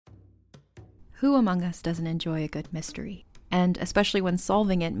Who among us doesn't enjoy a good mystery? And especially when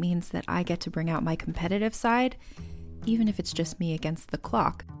solving it means that I get to bring out my competitive side, even if it's just me against the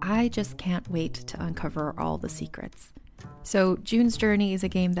clock. I just can't wait to uncover all the secrets. So June's Journey is a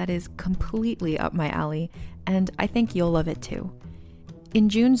game that is completely up my alley, and I think you'll love it too. In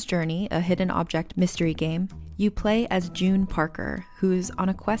June's Journey, a hidden object mystery game, you play as June Parker, who's on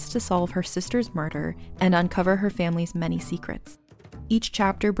a quest to solve her sister's murder and uncover her family's many secrets. Each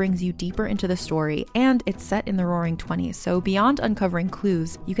chapter brings you deeper into the story, and it's set in the Roaring '20s, so beyond uncovering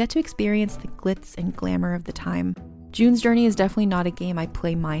clues, you get to experience the glitz and glamour of the time. June's Journey is definitely not a game I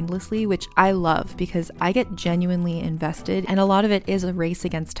play mindlessly, which I love because I get genuinely invested, and a lot of it is a race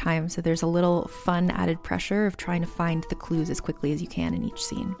against time, so there's a little fun added pressure of trying to find the clues as quickly as you can in each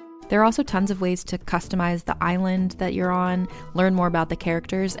scene. There are also tons of ways to customize the island that you're on, learn more about the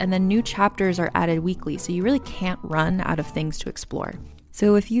characters, and then new chapters are added weekly, so you really can't run out of things to explore.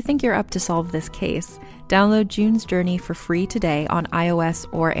 So if you think you're up to solve this case, download June's Journey for free today on iOS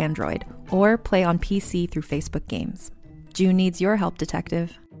or Android, or play on PC through Facebook Games. June needs your help,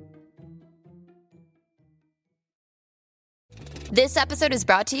 detective. This episode is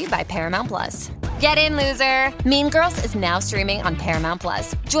brought to you by Paramount Plus. Get in, loser! Mean Girls is now streaming on Paramount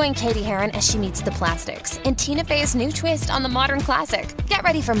Plus. Join Katie Heron as she meets the plastics in Tina Fey's new twist on the modern classic. Get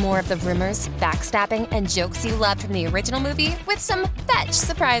ready for more of the rumors, backstabbing, and jokes you loved from the original movie with some fetch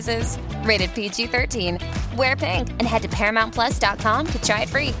surprises. Rated PG-13. Wear pink and head to ParamountPlus.com to try it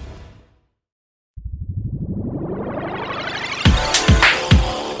free.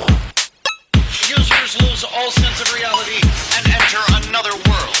 Users lose all sense of reality and enter another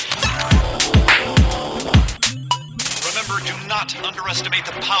world. Remember, do not underestimate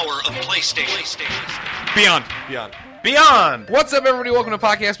the power of PlayStation. Beyond! What's up, everybody? Welcome to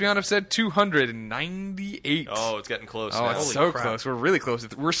Podcast Beyond, episode 298. Oh, it's getting close. Oh, now. it's Holy so crap. close. We're really close.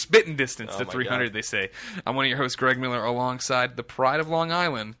 We're spitting distance to my 300, God. they say. I'm one of your hosts, Greg Miller, alongside the pride of Long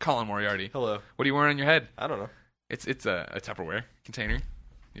Island, Colin Moriarty. Hello. What are you wearing on your head? I don't know. It's a Tupperware container.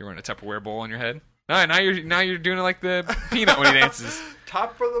 You're wearing a Tupperware bowl on your head. Now you're doing it like the peanut when he dances.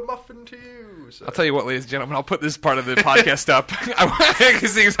 Top of the muffin to you. So. I'll tell you what, ladies and gentlemen, I'll put this part of the podcast up.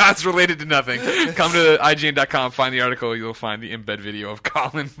 Because things that's related to nothing. Come to IGN.com, find the article. You'll find the embed video of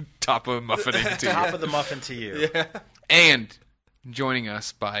Colin top of muffining to Top you. of the muffin to you. Yeah. And joining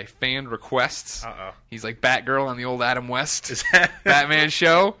us by fan requests, he's like Batgirl on the old Adam West Batman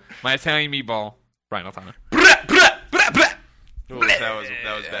show. My Italian meatball, Brian Altano. Ooh, that was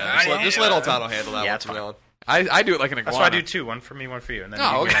bad. Just let Altano handle that one it's from now on. I do it like an iguana. That's why I do two. One for me, one for you. And then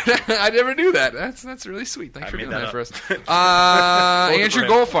Oh, you okay. I never knew that. That's really sweet. Thanks for made doing that that for up. us. Andrew for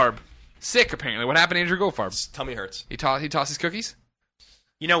him. Goldfarb. Sick, apparently. What happened to Andrew Goldfarb? His tummy hurts. He tossed his cookies?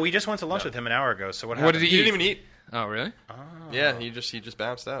 You know, we just went to lunch with him an hour ago. So what happened? What did he He eat? didn't even eat. Oh, really? Yeah, he just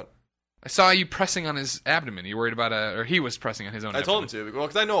bounced out. I saw you pressing on his abdomen. You worried about or he was pressing on his own I abdomen. told him to. Well,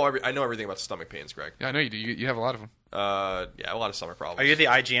 because I know everything about stomach pains, Greg. Yeah, I know you do. You have a lot of them. Yeah, a lot of stomach problems. Are you the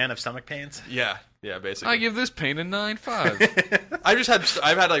IGN of stomach pains? Yeah, basically. I give this pain a 9.5.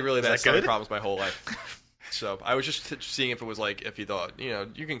 I've had like really bad that stomach good? problems my whole life. So I was just seeing if it was like, if you thought,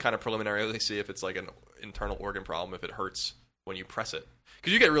 you can kind of preliminarily see if it's like an internal organ problem, if it hurts when you press it.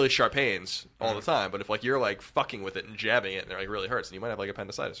 Because you get really sharp pains all the time, but if like you're like fucking with it and jabbing it and it like really hurts, then you might have like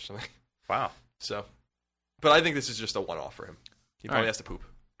appendicitis or something. Wow. So, but I think this is just a one-off for him. He probably right. has to poop.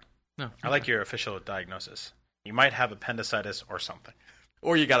 No. I like your official diagnosis. You might have appendicitis or something.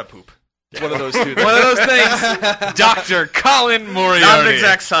 Or you gotta poop. It's one of those two things. One of those things. Dr. Colin Moriarty. Not an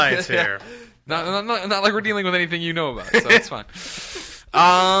exact science here. Not like we're dealing with anything you know about, so it's fine.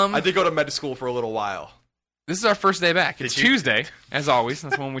 I did go to med school for a little while. This is our first day back. It's Did you? Tuesday, as always.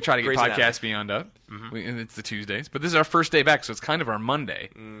 That's when we try to get Grey's Podcast Anatomy. Beyond up. And it's the Tuesdays. But this is our first day back, so it's kind of our Monday.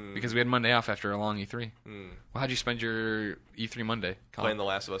 Because we had Monday off after a long E3. Well, how'd you spend your E3 Monday, Colin? Playing The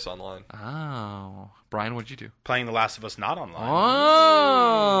Last of Us online. Oh. Brian, what'd you do? Playing The Last of Us not online.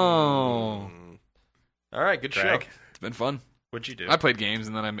 Oh. All right, good Greg, show. It's been fun. what'd you do? I played games,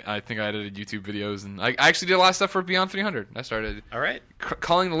 and then I think I edited YouTube videos, and I actually did a lot of stuff for Beyond 300. I started All right.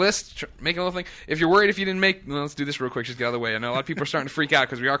 calling the list, making a little thing. If you're worried if you didn't make, well, let's do this real quick, just get out of the way. I know a lot of people are starting to freak out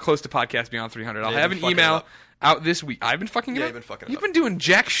because we are close to Podcast Beyond 300. I'll Yeah, have you've an been fucking email it up. out this week. I've been fucking it Yeah, up? you've been fucking it You've up. been doing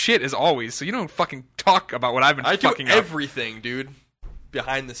jack shit as always, so you don't fucking talk about what I've been I do fucking up. everything, dude.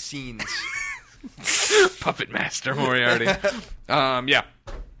 Behind the scenes. Puppet Master Moriarty. Yeah.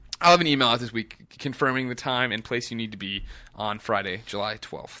 I'll have an email out this week confirming the time and place you need to be on Friday, July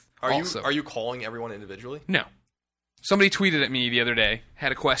 12th. Are you calling everyone individually? No. Somebody tweeted at me the other day,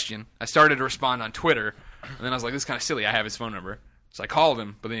 had a question. I started to respond on Twitter, and then I was like, this is kind of silly. I have his phone number. So I called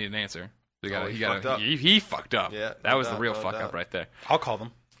him, but then he didn't answer. So He fucked up. he fucked up. Yeah, that no was the doubt, real no fuck doubt. up right there. I'll call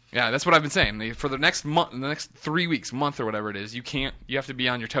them. Yeah, that's what I've been saying. For the next month, the next 3 weeks, month or whatever it is, you have to be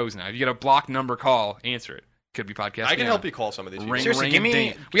on your toes now. If you get a blocked number call, answer it. Could be podcast. I can help you call some of these people. Ring, Seriously, ring, give me-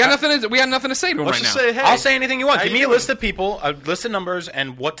 ding. We got nothing to say to them Let's right just now. say, hey. I'll say anything you want. How Give you me a doing? list of people, a list of numbers,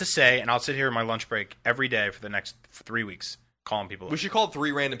 and what to say, and I'll sit here in my lunch break every day for the next 3 weeks calling people. We should call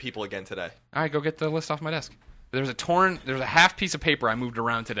 3 random people again today. All right, go get the list off my desk. There's a half piece of paper I moved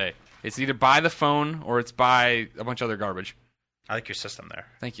around today. It's either by the phone or it's by a bunch of other garbage. I like your system there.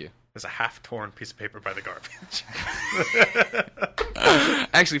 Thank you. There's a half-torn piece of paper by the garbage.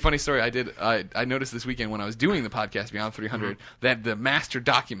 Actually, funny story. I noticed this weekend when I was doing the podcast Beyond 300 that the master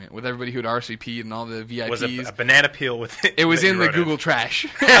document with everybody who had RSVP'd and all the VIPs was a banana peel with it. it was that you in the wrote Google trash.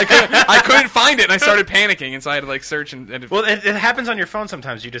 I couldn't find it, and I started panicking, and so I had to search and Well, it happens on your phone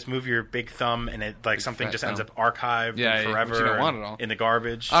sometimes. You just move your big thumb, and it something fat just ends thumb. up archived Yeah, forever. but you don't and want it all. in the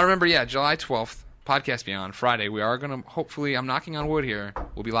garbage. I remember, July 12th, Podcast Beyond, Friday. We are going to, hopefully, I'm knocking on wood here,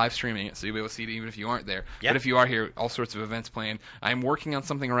 we'll be live streaming it, so you'll be able to see it even if you aren't there. Yep. But if you are here, all sorts of events planned. I'm working on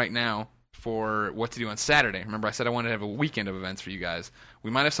something right now for what to do on Saturday. Remember, I said I wanted to have a weekend of events for you guys. We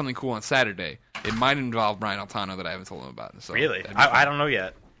might have something cool on Saturday. It might involve Brian Altano that I haven't told him about. So Really? that'd be fun. I don't know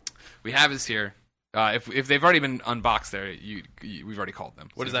yet. We have his here. If they've already been unboxed there, we've already called them.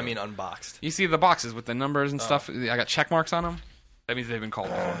 What does that mean, unboxed? You see the boxes with the numbers and stuff. I got check marks on them. That means they've been called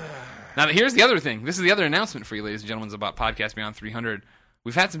before. Now, here's the other thing. This is the other announcement for you, ladies and gentlemen, about Podcast Beyond 300.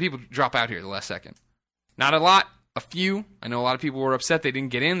 We've had some people drop out here at the last second. Not a lot, a few. I know a lot of people were upset they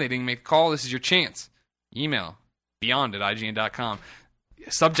didn't get in. They didn't make the call. This is your chance. Email beyond@ign.com.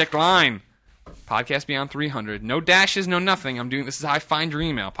 Subject line, Podcast Beyond 300. No dashes, no nothing. This is how I find your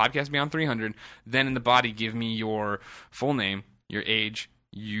email. Podcast Beyond 300. Then in the body, give me your full name, your age,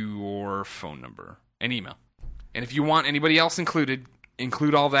 your phone number, and email. And if you want anybody else included,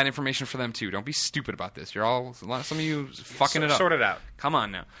 include all that information for them too. Don't be stupid about this. Some of you fucking it up. Sort it out. Come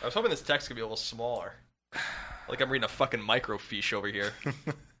on now. I was hoping this text could be a little smaller. Like I'm reading a fucking microfiche over here.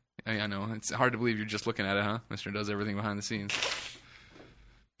 I know. It's hard to believe you're just looking at it, huh? Mr. does everything behind the scenes.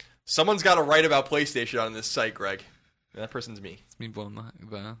 Someone's got to write about PlayStation on this site, Greg. And that person's me. It's me blowing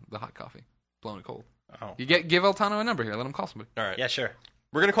the hot coffee. Blowing it cold. Oh. You give Altano a number here. Let him call somebody. All right. Yeah, sure.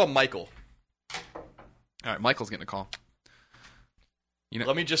 We're going to call Michael. All right, Michael's getting a call.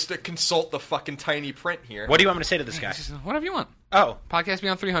 Let me just consult the fucking tiny print here. What do you want me to say to this guy? Whatever you want. Oh. Podcast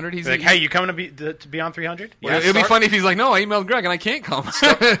Beyond 300. He's Like, hey, you coming to Beyond 300? Yeah, it'd be funny if he's like, no, I emailed Greg and I can't come.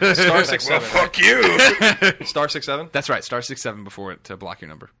 Star 67. Fuck you. Star 67? That's right. Star 67 before it to block your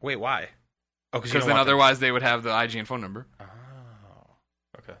number. Wait, why? Oh, Because then otherwise they would have the IGN phone number.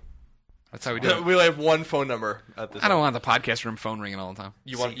 Okay. That's how we do it. We only have one phone number at this I don't want the podcast room phone ringing all the time.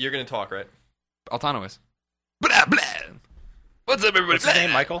 You're going to talk, right? Altano is. Blah, blah. What's up, everybody? What's his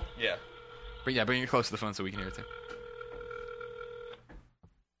name, Michael? Yeah. But yeah, bring it close to the phone so we can hear it too.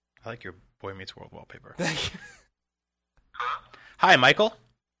 I like your Boy Meets World wallpaper. Thank you. Hi, Michael.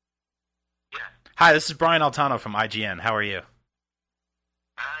 Yeah. Hi, this is Brian Altano from IGN. How are you? Dude,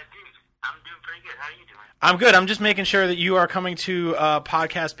 I'm doing pretty good. How are you doing? I'm good. I'm just making sure that you are coming to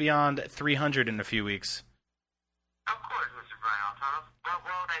Podcast Beyond 300 in a few weeks. Of course, Mr. Brian Altano. Why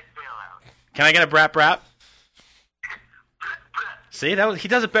would I bail out? Can I get a brap rap? See, he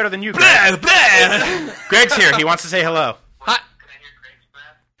does it better than you, Greg. Greg's here. He wants to say hello. Hi. Can I hear Greg's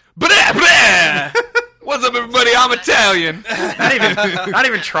breath? Blah, blah. What's up, everybody? I'm Italian. Not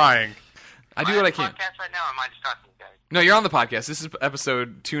even trying. I do what I can. Podcast right now, or am I just talking to you guys? No, you're on the podcast. This is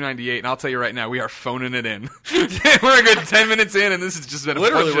episode 298, and I'll tell you right now, we are phoning it in. We're a good 10 minutes in, and this has just been a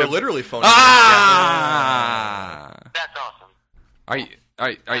Literally, bunch we're of... literally phoning. Ah! That's awesome. Are you?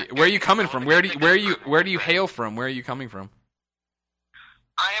 Where are you coming from? Where do you hail from? Where are you coming from?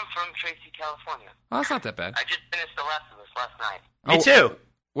 I am from Tracy, California. Oh, that's not that bad. I just finished The Last of Us last night. Me too.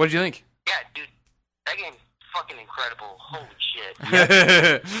 What did you think? Yeah, dude, that game's fucking incredible. Holy shit. So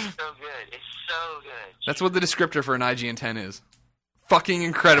good. It's so good. That's what the descriptor for an IGN 10 is. Fucking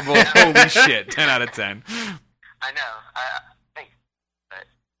incredible. Holy shit. 10 out of 10. I know. Thanks. But,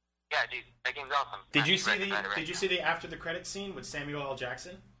 yeah, dude, that game's awesome. Did you I'm see excited about it right now. the after the credits scene with Samuel L.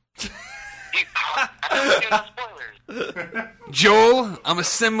 Jackson? Dude, I thought we were doing no spoilers. Joel, I'm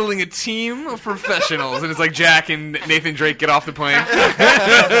assembling a team of professionals. And it's like Jack and Nathan Drake get off the plane.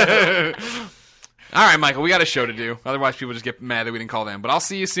 All right, Michael, we got a show to do. Otherwise, people just get mad that we didn't call them. But I'll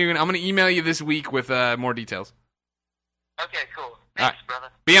see you soon. I'm going to email you this week with more details. Okay, cool. Thanks, brother.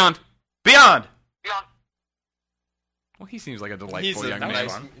 Beyond. Beyond. Beyond. Well, he seems like a He's delightful a young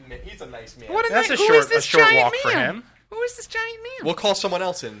nice man. He's a nice man. That's a short walk for him. Who is this giant man? We'll call someone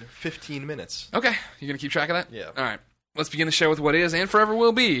else in 15 minutes. Okay, you going to keep track of that? Yeah. All right. Let's begin the show with what is and forever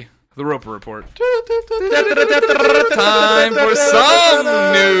will be the Roper Report. Time for some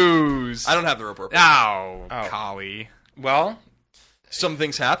news. lose. I don't have the report. Oh, Collie. Well, Some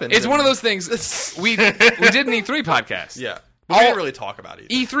things happen. It's one of those things. We did an E3 podcast. Yeah. But we didn't really talk about it.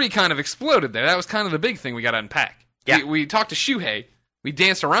 E3 kind of exploded there. That was kind of the big thing we got to unpack. Yeah. We talked to Shuhei. We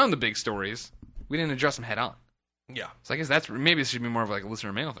danced around the big stories. We didn't address them head on. Yeah. So I guess maybe this should be more of like a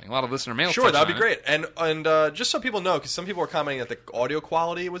listener mail thing. A lot of listener mail. Sure, that would be great. And just so people know, because some people were commenting that the audio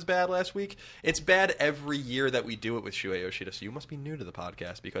quality was bad last week. It's bad every year that we do it with Shuhei Yoshida, so you must be new to the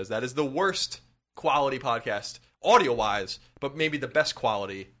podcast because that is the worst quality podcast audio-wise, but maybe the best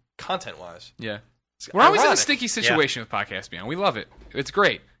quality content-wise. Yeah. We're always in a ironic. sticky situation with Podcast Beyond. We love it. It's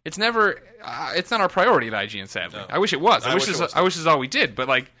great. It's never. It's not our priority at IGN, sadly. No. I wish it was. I wish it was. this is all we did. But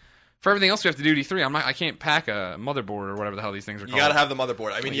like for everything else we have to do at E3, I can't pack a motherboard or whatever the hell these things are called. You got to have the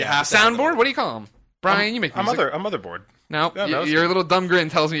motherboard. I mean, you have to have the soundboard. motherboard. What do you call them? Brian, you make music. a motherboard. No, Yeah, that was your good. little dumb grin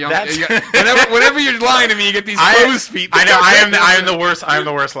tells me That's- whenever you're lying to me, you get these crow's feet. I know. I am the worst. I am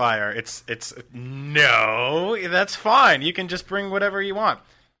the worst liar. It's no. That's fine. You can just bring whatever you want.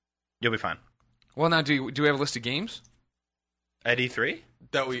 You'll be fine. Well, now do we have a list of games? At E3?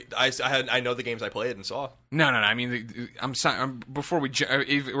 That I know the games I played and saw. No. I mean, I'm sorry. Before we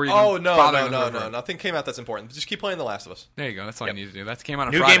Oh no! Nothing came out that's important. Just keep playing The Last of Us. There you go. That's all you need to do. That came out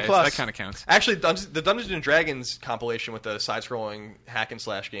on New Friday. Game Plus. So that kind of counts. Actually, the Dungeons and Dragons compilation with the side-scrolling hack and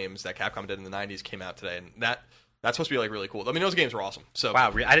slash games that Capcom did in the '90s came out today, and that's supposed to be like really cool. I mean, those games were awesome. So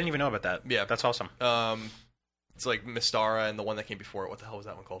Wow, I didn't even know about that. Yeah. That's awesome. it's like Mystara and the one that came before it. What the hell was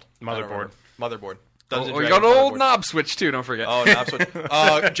that one called? Motherboard. Motherboard. Oh, Dungeons we and got an Dragons old Motherboard. knob switch too. Don't forget. Oh, knob switch.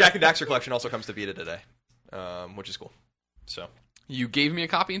 Jack and Daxter collection also comes to Vita today, which is cool. So, You gave me a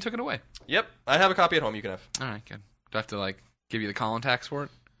copy and took it away. yep, I have a copy at home. You can have. All right, good. Do I have to like give you the Colin tax for it?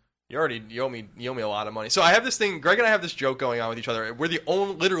 You owe me a lot of money. So I have this thing. Greg and I have this joke going on with each other. We're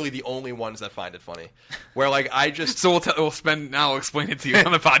literally the only ones that find it funny. Where like I just So I'll explain it to you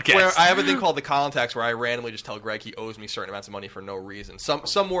on the podcast. where I have a thing called the Colin tax, where I randomly just tell Greg he owes me certain amounts of money for no reason.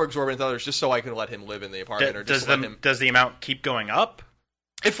 Some more exorbitant than others, just so I can let him live in the apartment, or just let him. Does the amount keep going up?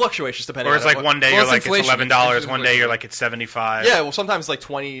 It fluctuates just depending. Or it's on like what- one day Well, you're it's like inflation. it's $11, It's one day inflation. you're like it's 75. Yeah, well, sometimes like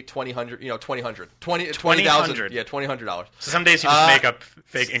 20,000, 20,000, $20,000. yeah, $2,000. So some days you just make up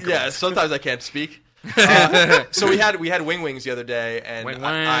fake increments. Yeah, sometimes I can't speak. So we had Wing Wings the other day, and Wing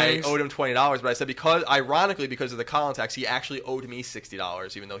I Wings. owed him $20. But I said ironically, because of the Colin tax, he actually owed me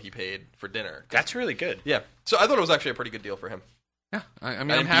 $60, even though he paid for dinner. That's really good. Yeah, so I thought it was actually a pretty good deal for him. Yeah, I mean, I I'm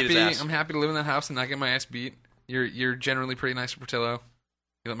didn't beat his happy. ass. I'm happy to live in that house and not get my ass beat. You're generally pretty nice to Portillo.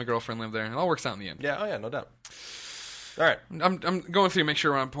 You let my girlfriend live there. It all works out in the end. Yeah, oh yeah, no doubt. All right, I'm going through to make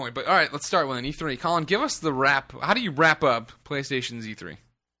sure we're on point. But all right, let's start with an E3. Colin, give us the wrap. How do you wrap up PlayStation's E3?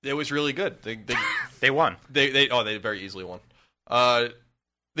 it was really good. They won. They very easily won.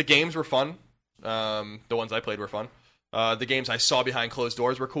 The games were fun. The ones I played were fun. The games I saw behind closed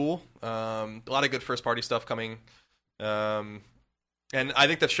doors were cool. A lot of good first party stuff coming. And I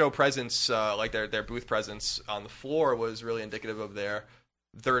think the show presence, like their booth presence on the floor, was really indicative of their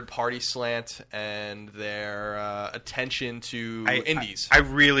third party slant and their attention to indies. I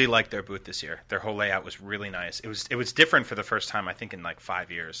really liked their booth this year. Their whole layout was really nice. It was different for the first time, I think, in like 5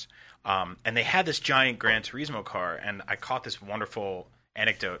 years. And they had this giant Gran Turismo car, and I caught this wonderful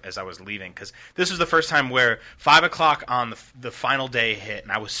anecdote as I was leaving, because this was the first time where 5 o'clock on the final day hit,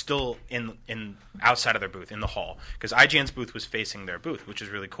 and I was still in outside of their booth in the hall, because IGN's booth was facing their booth, which is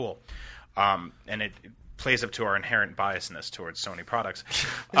really cool. And it plays up to our inherent biasness towards Sony products.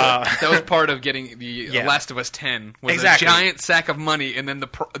 That was part of getting the Yeah. Last of Us 10. Was Exactly. a giant sack of money, and then the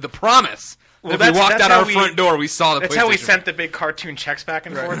promise. Well, that if we walked that's out how our we- front door, we saw the That's PlayStation. how we sent the big cartoon checks back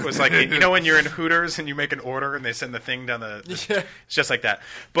and forth. Was like, you know, when you're in Hooters and you make an order and they send the thing down the. It's just like that.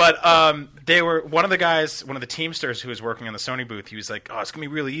 But they were one of the Teamsters who was working on the Sony booth. He was like, "Oh, it's gonna be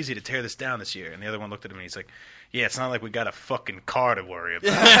really easy to tear this down this year." And the other one looked at him and he's like, "Yeah, it's not like we got a fucking car to worry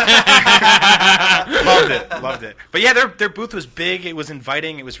about." Loved it. But yeah, their booth was big. It was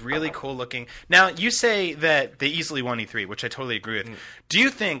inviting. It was really cool looking. Now, you say that they easily won E3, which I totally agree with. Do you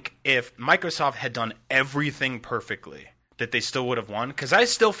think if Microsoft had done everything perfectly, that they still would have won? Because I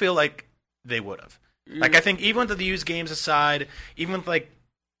still feel like they would have. Like, I think even with the used games aside, even with like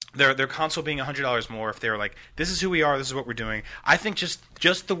their console being $100 more, if they were like, this is who we are, this is what we're doing, I think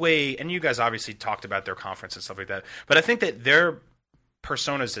just the way, and you guys obviously talked about their conference and stuff like that, but I think that their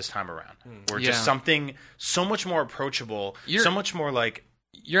personas this time around were Yeah. just something so much more approachable, so much more like,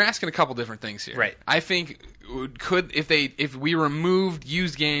 You're asking a couple different things here. Right. I think if we removed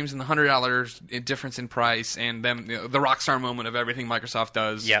used games and the $100 difference in price and then the Rockstar moment of everything Microsoft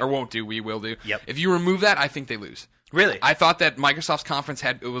does Yep. or won't do, we will do. Yep. If you remove that, I think they lose. Really? I thought that Microsoft's conference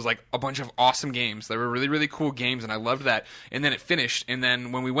it was like a bunch of awesome games. They were really, really cool games, and I loved that. And then it finished, and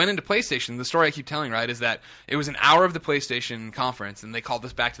then when we went into PlayStation, the story I keep telling, right, is that it was an hour of the PlayStation conference, and they called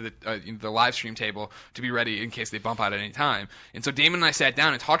us back to the live stream table to be ready in case they bump out at any time. And so Damon and I sat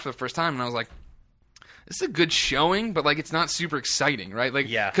down and talked for the first time, and I was like, this is a good showing, but like it's not super exciting, right? Like,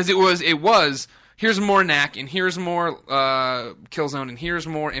 because it was. Here's more Knack, and here's more Killzone, and here's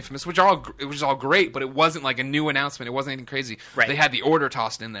more Infamous, which is all great, but it wasn't like a new announcement. It wasn't anything crazy. Right. They had the order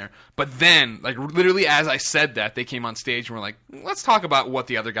tossed in there. But then, like literally as I said that, they came on stage and were like, let's talk about what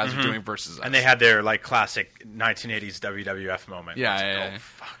the other guys are doing versus us. And they had their like classic 1980s WWF moment. Yeah. Oh,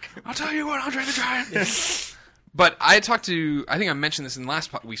 fuck. I'll tell you what, Andre the Giant. But I think I mentioned this in last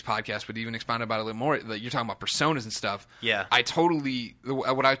week's podcast, but even expounded about it a little more. Like, you're talking about personas and stuff. Yeah.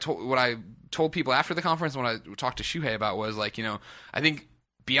 What I told people after the conference, when I talked to Shuhei about, was like, I think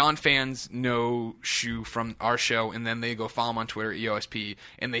Beyond fans know Shu from our show, and then they go follow him on Twitter, EOSP,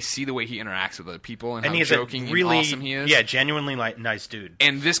 and they see the way he interacts with other people and how he's joking really, and awesome he is. Yeah, genuinely nice dude.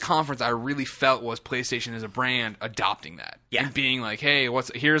 And this conference, I really felt was PlayStation as a brand adopting that. Yeah. And being like, hey,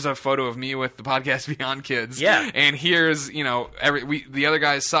 here's a photo of me with the podcast Beyond Kids. Yeah. And here's, the other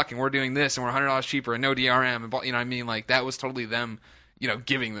guys suck, and we're doing this, and we're $100 cheaper, and no DRM. And, what I mean? Like, that was totally them,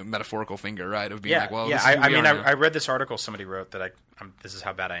 giving the metaphorical finger, right? Of being like, well, this is who we are now. I read this article somebody wrote that this is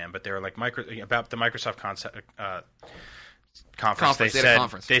how bad I am, but they were like about the Microsoft conference.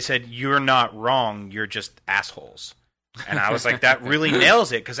 They said you're not wrong, you're just assholes. And I was like, that really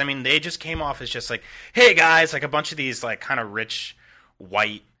nails it, because I mean, they just came off as just like, hey guys, like a bunch of these like kind of rich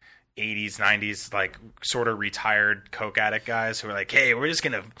white 80s, 90s, like sort of retired coke addict guys who are like, hey, we're just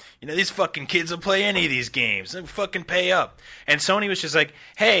gonna, these fucking kids will play any of these games and fucking pay up. And Sony was just like,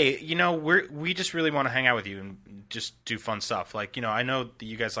 hey, we just really want to hang out with you and just do fun stuff. Like, I know that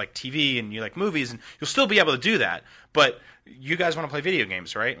you guys like TV and you like movies, and you'll still be able to do that, but you guys want to play video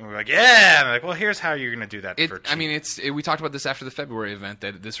games, right? And we're like, yeah. And they're like, well, here's how you're going to do that for cheap. I mean, we talked about this after the February event,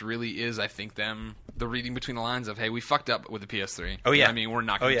 that this really is, I think, the reading between the lines of, hey, we fucked up with the PS3. Oh, yeah. I mean, we're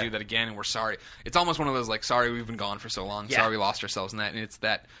not going to do that again, and we're sorry. It's almost one of those, like, sorry we've been gone for so long. Yeah. Sorry we lost ourselves in that. And it's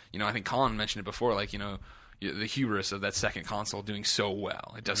that, I think Colin mentioned it before, like, the hubris of that second console doing so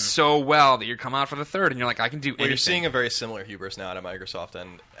well. It does so well that you come out for the third, and you're like, I can do anything. You're seeing a very similar hubris now at Microsoft,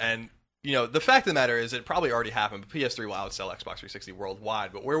 and the fact of the matter is it probably already happened, but PS3 will outsell Xbox 360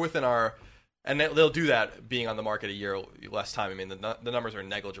 worldwide, but we're within our... And they'll do that being on the market a year less time. I mean, the numbers are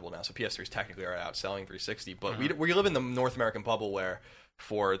negligible now, so PS3s technically are outselling 360, but we live in the North American bubble where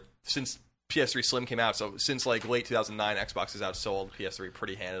since PS3 Slim came out, so since like late 2009, Xbox has outsold PS3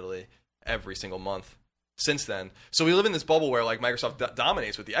 pretty handily every single month since then. So we live in this bubble where like Microsoft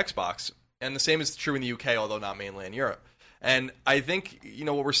dominates with the Xbox, and the same is true in the UK, although not mainly in Europe. And I think,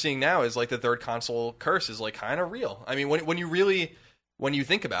 what we're seeing now is like the third console curse is like kind of real. I mean, when you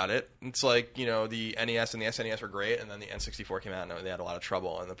think about it, it's like, the NES and the SNES were great, and then the N64 came out and they had a lot of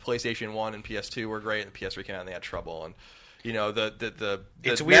trouble. And the PlayStation 1 and PS2 were great, and the PS3 came out and they had trouble. And,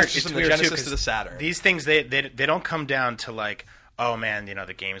 it's weird. It's from weird the Genesis too, to the Saturn. These things, they don't come down to like, oh man,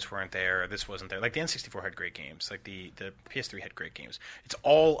 the games weren't there, or this wasn't there. Like the N64 had great games. Like the PS3 had great games. It's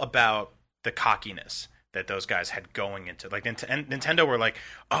all about the cockiness that those guys had going into. Like Nintendo were like,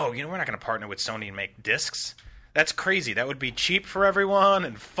 oh, we're not going to partner with Sony and make discs. That's crazy. That would be cheap for everyone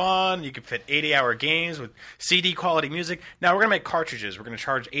and fun. You could fit 80-hour games with CD quality music. Now we're going to make cartridges. We're going to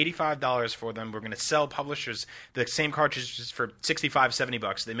charge $85 for them. We're going to sell publishers the same cartridges for $65,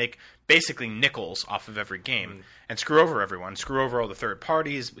 $70. They make basically nickels off of every game and screw over everyone. Screw over all the third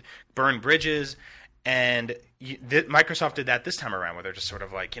parties, burn bridges. And Microsoft did that this time around, where they're just sort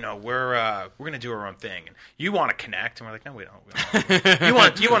of like, we're going to do our own thing, and you want to connect, and we're like, no, we don't. you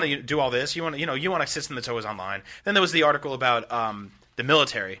want to do all this. You want to system that's always online. Then there was the article about the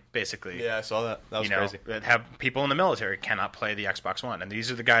military, basically. Yeah, I saw that. That was crazy. That have people in the military cannot play the Xbox One, and these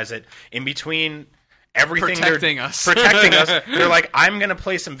are the guys that in between everything protecting us, they're like, I'm going to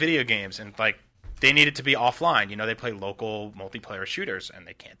play some video games, and like they need it to be offline. They play local multiplayer shooters, and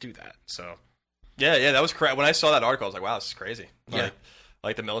they can't do that. So. Yeah, that was crazy. When I saw that article, I was like, wow, this is crazy. Yeah.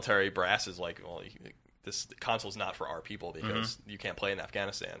 Like the military brass is like, well, this console's not for our people because you can't play in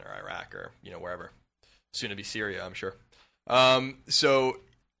Afghanistan or Iraq or, wherever. Soon to be Syria, I'm sure. So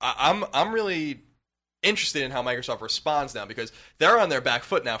I'm really interested in how Microsoft responds now, because they're on their back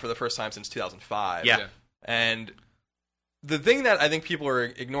foot now for the first time since 2005. Yeah. And the thing that I think people are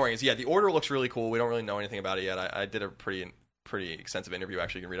ignoring is, the order looks really cool. We don't really know anything about it yet. I did a pretty extensive interview,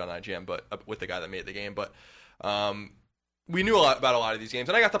 actually, you can read on IGN, but with the guy that made the game. But we knew about a lot of these games,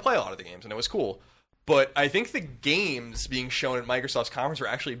 and I got to play a lot of the games, and it was cool. But I think the games being shown at Microsoft's conference were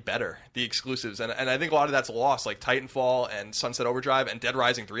actually better, the exclusives. And I think a lot of that's lost, like Titanfall and Sunset Overdrive, and Dead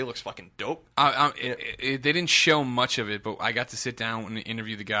Rising 3 looks fucking dope. They didn't show much of it, but I got to sit down and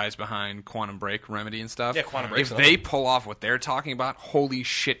interview the guys behind Quantum Break, Remedy and stuff. Yeah, Quantum Break. If they pull off what they're talking about, holy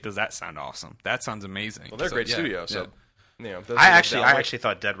shit, does that sound awesome. That sounds amazing. Well, they're a great yeah, studio, so... yeah. You know, I actually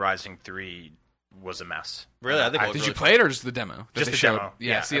thought Dead Rising 3 was a mess. Really? I think it was Did really you play it or just the demo? that Just they the showed? demo. Yeah.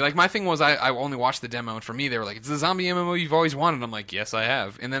 Yeah. See, like my thing was I only watched the demo, and for me they were like, "It's the zombie MMO you've always wanted." I'm like, "Yes, I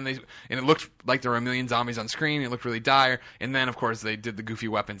have." And then it looked like there were a million zombies on screen. It looked really dire. And then of course they did the goofy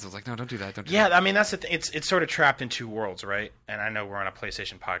weapons. I was like, "No, don't do that. Don't do that." Yeah, I mean that's the thing. It's sort of trapped in two worlds, right? And I know we're on a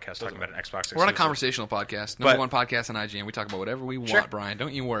PlayStation podcast talking about an Xbox. We're on a exclusive. conversational podcast, number one podcast on IGN. We talk about whatever we want, Brian.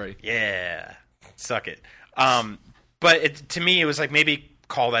 Don't you worry. Yeah, suck it. But to me, it was like maybe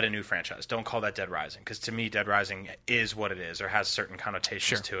call that a new franchise. Don't call that Dead Rising, because to me, Dead Rising is what it is, or has certain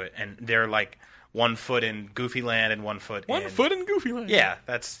connotations to it, and they're like 1 foot in Goofy Land and 1 foot in Goofy Land. Yeah,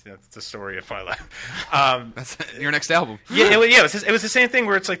 that's the story of my life. That's your next album. Yeah, it was the same thing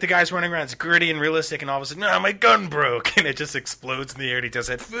where it's like the guy's running around, it's gritty and realistic, and all of a sudden, no, my gun broke, and it just explodes in the air, and he does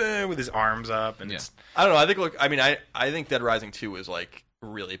that with his arms up, and it's I don't know. I think I think Dead Rising 2 was like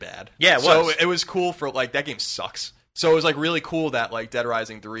really bad. Yeah, it was. So it was cool for like that game sucks. So it was like really cool that like Dead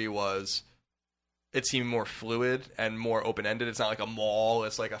Rising 3 it seemed more fluid and more open ended. It's not like a mall.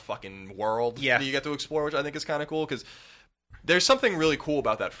 It's like a fucking world that you get to explore, which I think is kind of cool because there's something really cool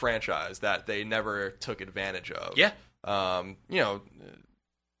about that franchise that they never took advantage of. Yeah. You know,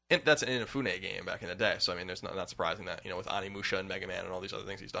 that's an Inafune game back in the day. So I mean, there's not surprising that, you know, with Onimusha and Mega Man and all these other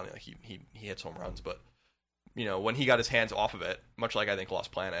things he's done, like he hits home runs, but. You know, when he got his hands off of it, much like I think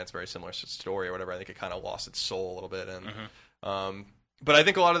Lost Planet, it's a very similar story or whatever. I think it kind of lost its soul a little bit, and but I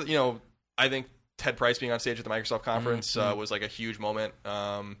think a lot of I think Ted Price being on stage at the Microsoft conference was like a huge moment.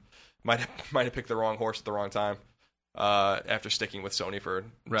 Might have picked the wrong horse at the wrong time after sticking with Sony for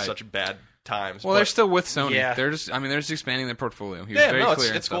such bad times. Well, they're still with Sony. Yeah. They're just expanding their portfolio. He was very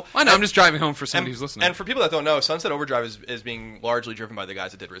clear. It's cool. I know. I'm just driving home for somebody who's listening. And for people that don't know, Sunset Overdrive is being largely driven by the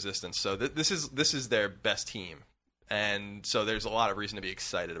guys that did Resistance. So this is their best team, and so there's a lot of reason to be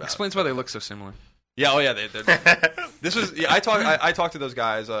excited about. Explains why they look so similar. Yeah. Oh yeah. This was. Yeah, I talked to those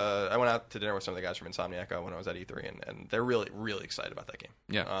guys. I went out to dinner with some of the guys from Insomniac when I was at E3, and they're really really excited about that game.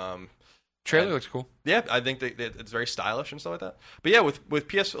 Yeah. Trailer looks cool. Yeah, I think it's very stylish and stuff like that. But yeah, with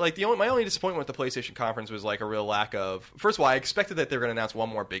PS, like my only disappointment with the PlayStation conference was like a real lack of. First of all, I expected that they were going to announce one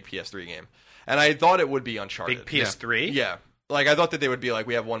more big PS3 game, and I thought it would be Uncharted. Big PS3. Yeah, like I thought that they would be like,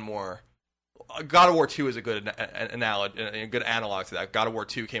 we have one more. God of War 2 is a good a good analog to that. God of War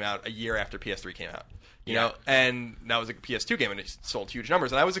 2 came out a year after PS3 came out. You know, and that was a PS2 game, and it sold huge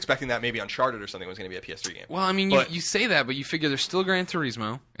numbers. And I was expecting that maybe Uncharted or something was going to be a PS3 game. Well, I mean, you say that, but you figure there's still Gran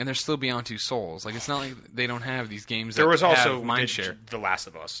Turismo, and there's still Beyond Two Souls. Like, it's not like they don't have these games that there was also have mindshare. The Last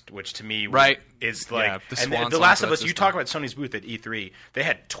of Us, which to me is like... the and swan the song Last for of that Us, you system. talk about Sony's booth at E3, they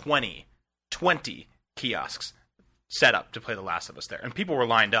had 20 kiosks set up to play The Last of Us there. And people were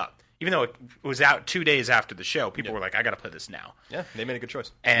lined up. Even though it was out 2 days after the show, people were like, I got to play this now. Yeah, they made a good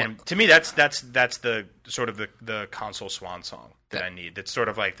choice. And to me, that's the sort of the console swan song that I need. That's sort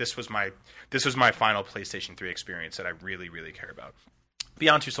of like this was my final PlayStation 3 experience that I really, really care about.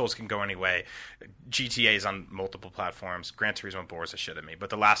 Beyond Two Souls can go any way. GTA is on multiple platforms. Gran Turismo bores the shit at me. But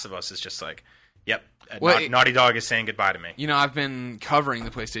The Last of Us is just like, yep, Naughty Dog is saying goodbye to me. You know, I've been covering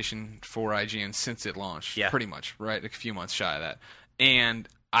the PlayStation 4 IGN since it launched. Yeah. Pretty much, right? A few months shy of that. And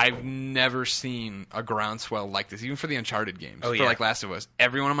I've never seen a groundswell like this, even for the Uncharted games. For like Last of Us.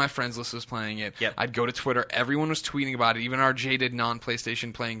 Every one of my friends list was playing it. Yep. I'd go to Twitter. Everyone was tweeting about it. Even our jaded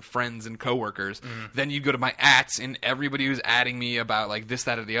non-PlayStation playing friends and coworkers. Then you'd go to my ats, and everybody was adding me about like this,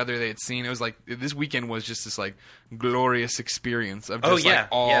 that, or the other they had seen. It was like this weekend was just this like glorious experience of just like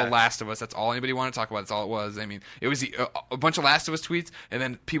all Last of Us. That's all anybody wanted to talk about. That's all it was. I mean, it was a bunch of Last of Us tweets, and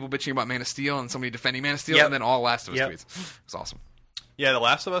then people bitching about Man of Steel, and somebody defending Man of Steel, and then all Last of Us tweets. It was awesome. Yeah, The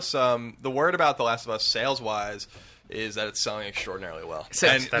Last of Us, the word about The Last of Us sales-wise is that it's selling extraordinarily well.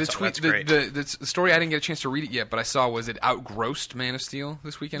 And that's great. The story, I didn't get a chance to read it yet, but I saw was it outgrossed Man of Steel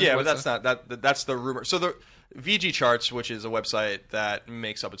this weekend? Yeah, but that's not that's the rumor. So the VG Charts, which is a website that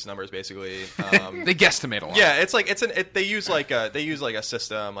makes up its numbers, basically. They guesstimate a lot. Yeah, it's like they use like a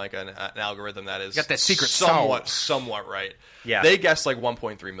system, like an algorithm that is got that secret somewhat right. Yeah, they guessed like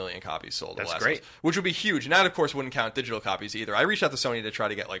 1.3 million copies sold. That's Last great, Us, which would be huge. And that, of course, wouldn't count digital copies either. I reached out to Sony to try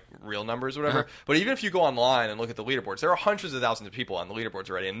to get like real numbers, or whatever. But even if you go online and look at the leaderboards, there are hundreds of thousands of people on the leaderboards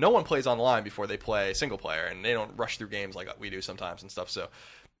already, and no one plays online before they play single player, and they don't rush through games like we do sometimes and stuff. So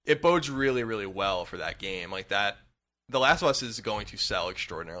it bodes really, really well for that game. Like The Last of Us is going to sell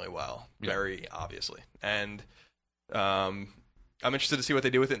extraordinarily well, very obviously, and I'm interested to see what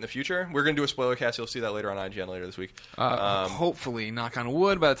they do with it in the future. We're going to do a spoiler cast. You'll see that later on IGN later this week. Hopefully, knock on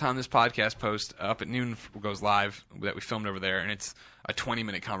wood, by the time this podcast posts up at noon goes live that we filmed over there, and it's a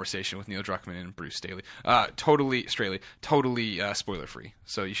 20-minute conversation with Neil Druckmann and Bruce Staley. Totally spoiler-free.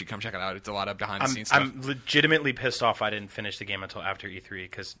 So you should come check it out. It's a lot of behind-the-scenes stuff. I'm legitimately pissed off I didn't finish the game until after E3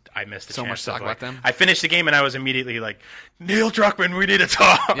 because I missed the so chance much to talk about them. I finished the game and I was immediately like, Neil Druckmann, we need to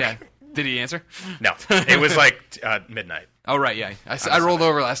talk. Yeah. Did he answer? No. It was like midnight. Oh, right, yeah. I rolled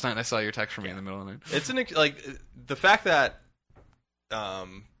over last night and I saw your text from me in the middle of the night. It's the fact that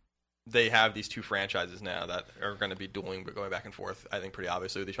they have these two franchises now that are going to be dueling but going back and forth, I think pretty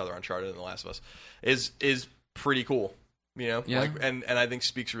obviously with each other, Uncharted and The Last of Us, is pretty cool. You know? Yeah. And I think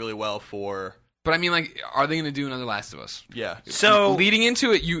speaks really well for... But I mean, like, are they going to do another Last of Us? Yeah. So leading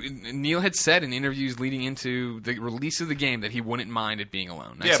into it, Neil had said in interviews leading into the release of the game that he wouldn't mind it being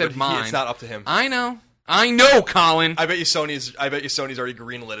alone. Yeah, I said but mind. it's not up to him. I know, Colin. I bet you Sony's already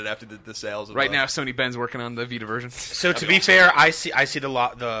greenlit it after the sales. Of Right now, Sony Ben's working on the Vita version. So to be fair, I see the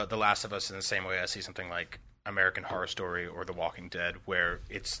Last of Us in the same way I see something like American Horror Story or The Walking Dead, where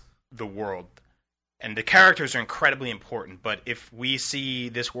it's the world. And the characters are incredibly important, but if we see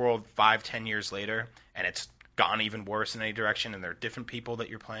this world 5-10 years later and it's gone even worse in any direction and there are different people that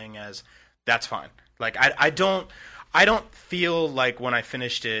you're playing as, that's fine. Like I don't feel like when I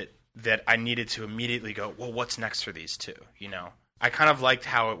finished it that I needed to immediately go, well, what's next for these two? You know, I kind of liked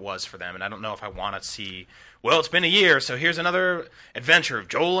how it was for them, and I don't know if I want to see. Well, it's been a year, so here's another adventure of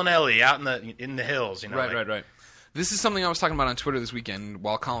Joel and Ellie out in the hills. You know, Right. This is something I was talking about on Twitter this weekend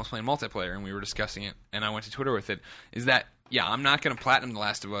while Colin was playing multiplayer, and we were discussing it, and I went to Twitter with it, is that, yeah, I'm not going to platinum The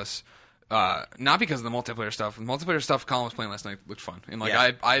Last of Us, not because of the multiplayer stuff. The multiplayer stuff Colin was playing last night looked fun. And, like,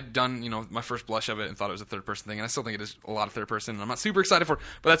 yeah. I had done, my first blush of it and thought it was a third-person thing, and I still think it is a lot of third-person, and I'm not super excited for it,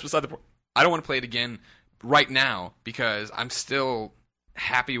 but that's beside the point. I don't want to play it again right now because I'm still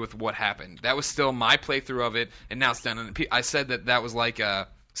happy with what happened. That was still my playthrough of it, and now it's done. And I said that was like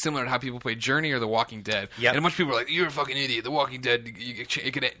similar to how people play Journey or The Walking Dead. Yep. And a bunch of people are like, "You're a fucking idiot. The Walking Dead,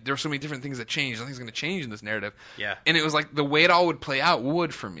 there are so many different things that change. Nothing's going to change in this narrative." Yeah. And it was like the way it all would play out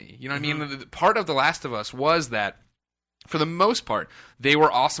would for me. You know what I mean? The part of The Last of Us was that, for the most part, they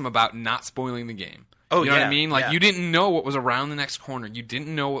were awesome about not spoiling the game. Oh, you know what I yeah, mean? Like, yeah. you didn't know what was around the next corner. You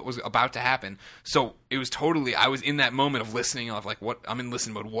didn't know what was about to happen. So it was totally, I was in that moment of listening, of like, what, I'm in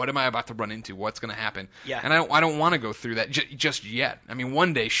listen mode. What am I about to run into? What's going to happen? Yeah. And I don't want to go through that just yet. I mean,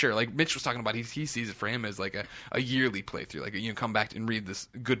 one day, sure. Like Mitch was talking about, he sees it for him as like a yearly playthrough. Like, you come back and read this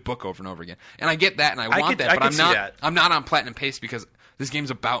good book over and over again. And I get that, and I want that, but I'm not on platinum pace because this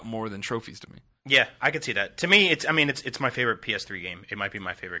game's about more than trophies to me. Yeah, I could see that. To me, it's my favorite PS3 game. It might be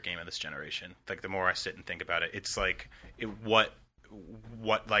my favorite game of this generation. Like, the more I sit and think about it, it's like what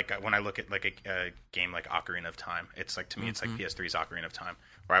like when I look at like a game like Ocarina of Time, it's like, to me, it's like PS3's Ocarina of Time,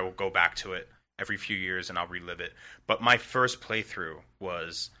 where I will go back to it every few years and I'll relive it. But my first playthrough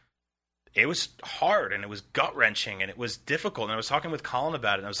was hard and it was gut wrenching and it was difficult. And I was talking with Colin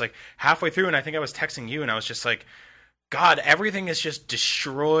about it, and I was like halfway through, and I think I was texting you, and I was just like, God, everything is just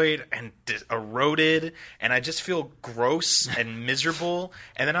destroyed and eroded, and I just feel gross and miserable.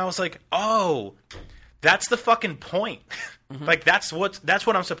 And then I was like, oh, that's the fucking point. Like, that's what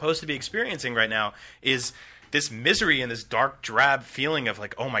I'm supposed to be experiencing right now, is this misery and this dark, drab feeling of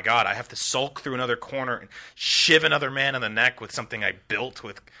like, oh my God, I have to sulk through another corner and shiv another man in the neck with something I built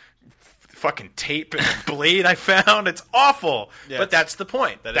with fucking tape and a blade I found. It's awful. Yeah, but that's the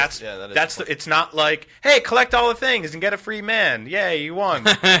point. It's not like, hey, collect all the things and get a free man. Yay, you won.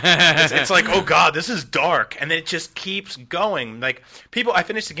 It's like, oh God, this is dark. And then it just keeps going. Like, I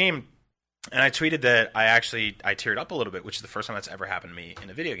finished the game and I tweeted that I teared up a little bit, which is the first time that's ever happened to me in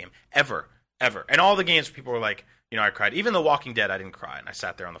a video game. Ever. And all the games, people were like, I cried. Even The Walking Dead, I didn't cry. And I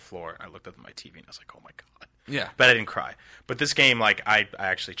sat there on the floor and I looked up at my TV and I was like, oh my God. Yeah. But I didn't cry. But this game, like, I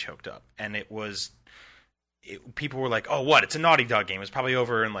actually choked up. And people were like, oh, what? It's a Naughty Dog game. It's probably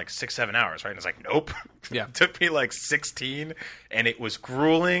over in like 6-7 hours, right? And it's like, nope. Yeah. It took me like 16, and it was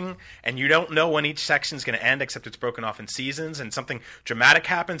grueling. And you don't know when each section's going to end, except it's broken off in seasons, and something dramatic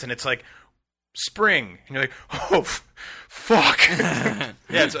happens, and it's like, spring. And you're like, oh, fuck.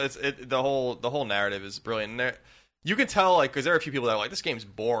 Yeah, the whole narrative is brilliant. And you can tell, like, because there are a few people that are like, this game's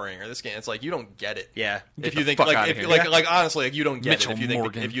boring, or this game, it's like, you don't get it. Yeah. If you think, like, honestly, like, you don't get Mitchell it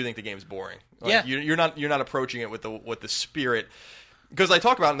if you think the game's boring. Like, yeah. You're not approaching it with the spirit. Because I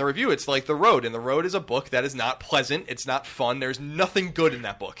talk about in the review, it's like The Road, and The Road is a book that is not pleasant. It's not fun. There's nothing good in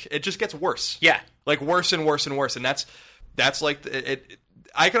that book. It just gets worse. Yeah. Like, worse and worse and worse. And that's like,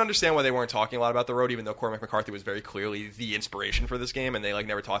 I can understand why they weren't talking a lot about the road, even though Cormac McCarthy was very clearly the inspiration for this game, and they like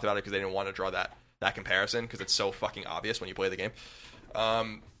never talked about it because they didn't want to draw that comparison because it's so fucking obvious when you play the game.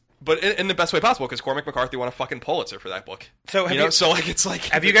 But in the best way possible, because Cormac McCarthy won a fucking Pulitzer for that book. So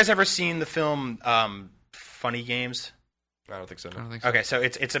have you guys ever seen the film Funny Games? I don't think so. No. I don't think so. Okay, so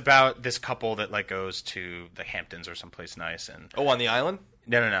it's about this couple that like goes to the Hamptons or someplace nice, and on the island?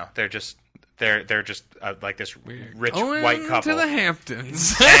 No. They're just like this rich Going white couple to the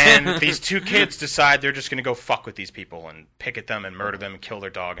Hamptons. and these two kids decide they're just going to go fuck with these people and picket them and murder them and kill their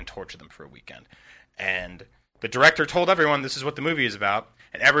dog and torture them for a weekend. And the director told everyone this is what the movie is about,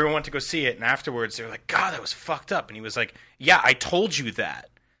 and everyone went to go see it. And afterwards, they were like, "God, that was fucked up." And he was like, "Yeah, I told you that.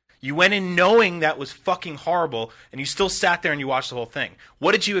 You went in knowing that was fucking horrible, and you still sat there and you watched the whole thing.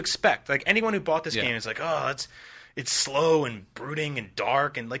 What did you expect?" Like, anyone who bought this game is like, "Oh, it's slow and brooding and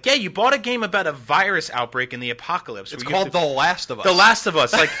dark." And like, yeah, you bought a game about a virus outbreak in the apocalypse. It's called The Last of Us. The Last of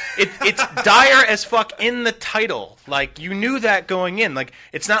Us. Like, it's dire as fuck in the title. Like, you knew that going in. Like,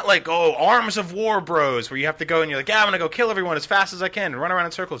 it's not like, Arms of War Bros, where you have to go and you're like, yeah, I'm going to go kill everyone as fast as I can and run around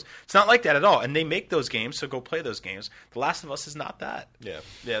in circles. It's not like that at all. And they make those games, so go play those games. The Last of Us is not that. Yeah.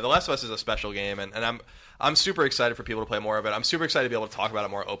 The Last of Us is a special game, and I'm super excited for people to play more of it. I'm super excited to be able to talk about it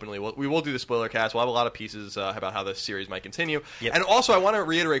more openly. We will do the spoiler cast. We'll have a lot of pieces about how the series might continue. Yep. And also, I want to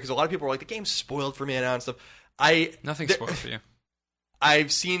reiterate, because a lot of people are like, the game's spoiled for me now and stuff. Nothing's spoiled for you.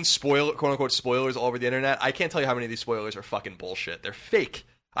 I've seen quote-unquote spoilers all over the internet. I can't tell you how many of these spoilers are fucking bullshit. They're fake.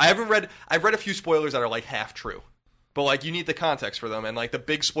 I've read a few spoilers that are like half true. But like, you need the context for them. And like, the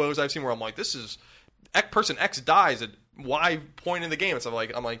big spoilers I've seen where I'm like, this is person X dies at Y point in the game. And stuff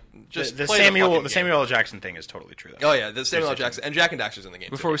I'm like, just the play Samuel the Samuel L. Jackson thing is totally true, though. Oh yeah, the Samuel L. Jackson and Jack and Daxter's in the game.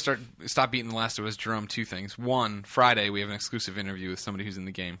 Before we stop beating The Last of Us, Jerome, two things. One, Friday we have an exclusive interview with somebody who's in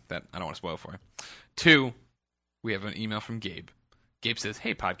the game that I don't want to spoil for you. Two, we have an email from Gabe. Gabe says,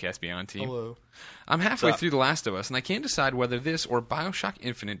 "Hey, Podcast Beyond team. Hello. I'm halfway through The Last of Us, and I can't decide whether this or BioShock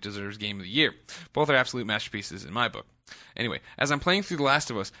Infinite deserves Game of the Year. Both are absolute masterpieces in my book. Anyway, as I'm playing through The Last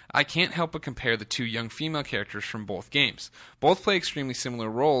of Us, I can't help but compare the two young female characters from both games. Both play extremely similar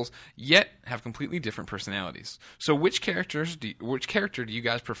roles, yet have completely different personalities. So which character do you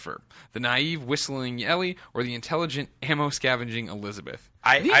guys prefer? The naive, whistling Ellie, or the intelligent, ammo-scavenging Elizabeth?"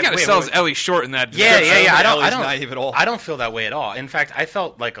 I think he kind of sells Ellie short in that Yeah. I don't naive at all. I don't feel that way at all. In fact, I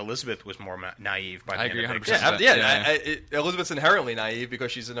felt like Elizabeth was more naive by the I end agree of it. 100%. Elizabeth's inherently naive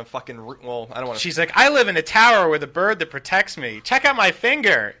because she's in a fucking... Well, I don't want to... She's like, I live in a tower with a bird that protects me. Check out my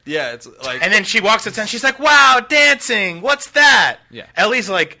finger. Yeah, it's like... And then she walks outside and she's like, wow, dancing. What's that? Yeah. Ellie's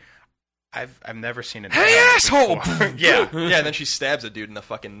like, I've never seen it. Hey, asshole! Yeah. Yeah, and then she stabs a dude in the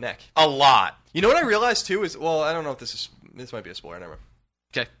fucking neck. A lot. You know what I realized, too, is... Well, I don't know if this might be a spoiler, never.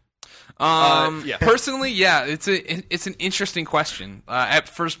 Okay. Yeah. Personally, yeah, it's an interesting question. At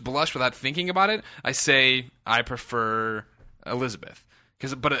first blush, without thinking about it, I say I prefer Elizabeth.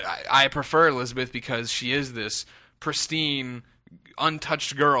 But I prefer Elizabeth because she is this pristine,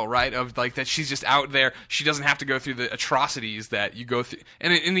 untouched girl, right? Of like that, she's just out there. She doesn't have to go through the atrocities that you go through.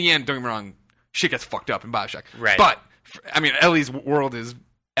 And in the end, don't get me wrong, shit gets fucked up in BioShock. Right. But I mean, Ellie's world is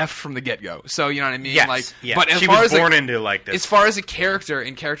F from the get-go. So, you know what I mean? Yes. Like, yeah. But as she far was as born into like this. As far as a character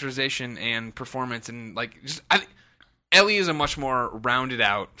and characterization and performance and like just Ellie is a much more rounded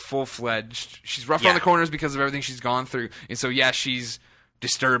out, full-fledged. She's rough on the corners because of everything she's gone through. And so yeah, she's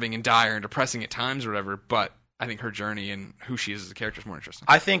disturbing and dire and depressing at times or whatever, but I think her journey and who she is as a character is more interesting.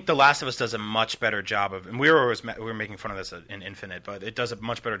 I think The Last of Us does a much better job of, and we were making fun of this in Infinite, but it does a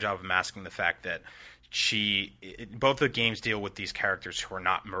much better job of masking the fact that both the games deal with these characters who are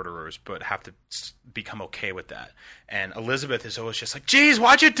not murderers, but have to become okay with that. And Elizabeth is always just like, geez,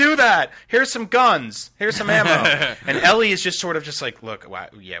 why'd you do that? Here's some guns. Here's some ammo. And Ellie is just sort of just like, look,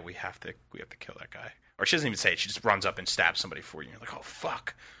 yeah, we have to kill that guy. Or she doesn't even say it. She just runs up and stabs somebody for you. And you're like, oh,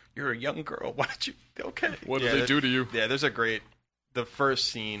 fuck. You're a young girl. Why did you... Okay. What did they do to you? Yeah, there's the first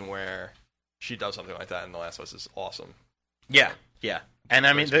scene where she does something like that in The Last of Us is awesome. Yeah. And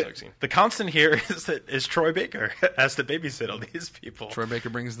I mean, the constant here is Troy Baker has to babysit all these people. Troy Baker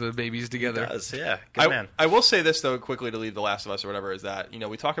brings the babies together. He does, yeah. Good man. I will say this, though, quickly to leave The Last of Us or whatever, is that,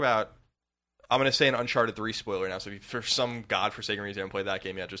 we talk about... I'm going to say an Uncharted 3 spoiler now, so if you, for some godforsaken reason, you haven't played that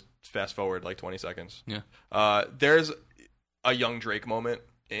game yet, just fast forward like 20 seconds. Yeah. There's a young Drake moment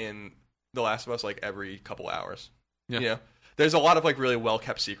in The Last of Us like every couple hours. Yeah. There's a lot of like really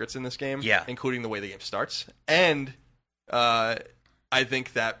well-kept secrets in this game, including the way the game starts. And I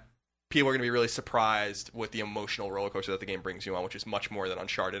think that people are going to be really surprised with the emotional roller coaster that the game brings you on, which is much more than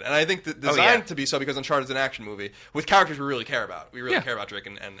Uncharted. And I think designed to be so because Uncharted is an action movie with characters we really care about. We really care about Drake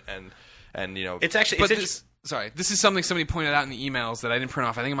and it's actually Sorry, this is something somebody pointed out in the emails that I didn't print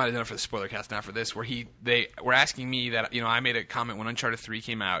off. I think I might have done it for the spoiler cast, not for this. Where they were asking me that I made a comment when Uncharted 3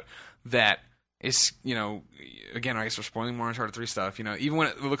 came out that is again I guess we're spoiling more Uncharted 3 stuff. Even when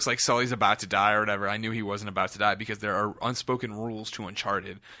it looks like Sully's about to die or whatever, I knew he wasn't about to die because there are unspoken rules to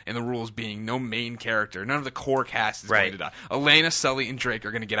Uncharted, and the rules being no main character, none of the core cast is going to die. Elena, Sully, and Drake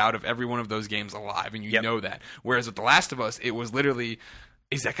are going to get out of every one of those games alive, and you know that. Whereas with The Last of Us, it was literally.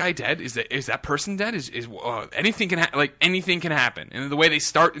 Is that guy dead? Is that person dead? Is anything can anything can happen. And the way they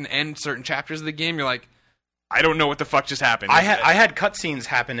start and end certain chapters of the game, you're like, I don't know what the fuck just happened. I had cutscenes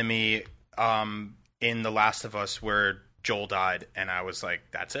happen to me in The Last of Us where Joel died, and I was like,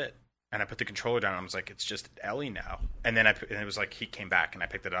 that's it. And I put the controller down, and I was like, it's just Ellie now. And then it was like he came back, and I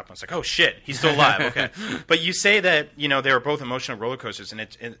picked it up, and I was like, oh shit, he's still alive. Okay. But you say that they were both emotional roller coasters, and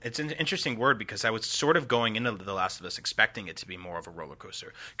it's an interesting word because I was sort of going into The Last of Us expecting it to be more of a roller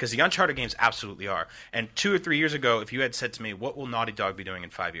coaster because the Uncharted games absolutely are. And 2 or 3 years ago, if you had said to me, what will Naughty Dog be doing in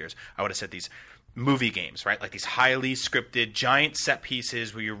 5 years? I would have said these movie games, right? Like these highly scripted, giant set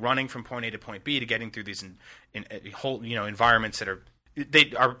pieces where you're running from point A to point B to getting through these whole environments that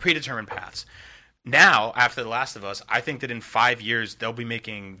are predetermined paths. Now, after The Last of Us, I think that in 5 years they'll be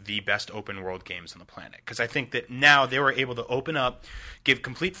making the best open world games on the planet because I think that now they were able to open up, give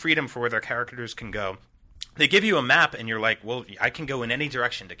complete freedom for where their characters can go. They give you a map, and you're like, well, I can go in any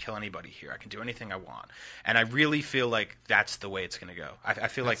direction to kill anybody here. I can do anything I want, and I really feel like that's the way it's going to go. I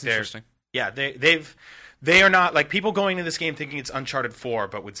feel like they're interesting. Yeah, they are not like people going into this game thinking it's Uncharted 4,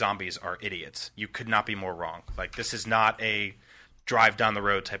 but with zombies are idiots. You could not be more wrong. Like this is not a drive down the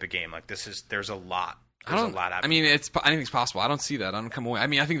road type of game. Like there's a lot. There's a lot happening. I mean, anything's possible. I don't see that. I don't come away. I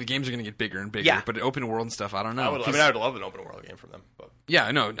mean, I think the games are going to get bigger and bigger. Yeah. But open world and stuff, I don't know. I would love an open world game from them. But yeah,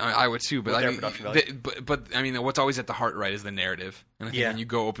 no, I would too. But their production value. but I mean, what's always at the heart, right, is the narrative. And I think when you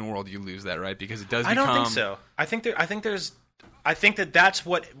go open world, you lose that, right? Because it does. I don't think so. I think that's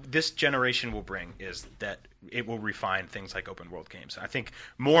what this generation will bring is that it will refine things like open world games. I think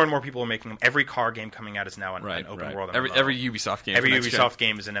more and more people are making them. Every car game coming out is now an open world MMO. Every Ubisoft game. Every Ubisoft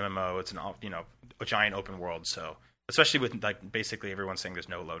game is an MMO. It's a giant open world. So especially with like basically everyone saying there's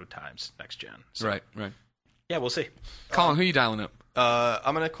no load times next gen. So, right. Yeah, we'll see. Colin, who are you dialing up?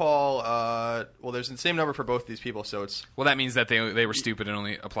 I'm gonna call. Well, there's the same number for both these people, so it's. Well, that means that they were stupid and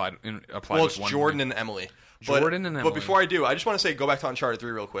only applied. Well, it's Jordan and Emily. Jordan and Emily. But before I do, I just want to say go back to Uncharted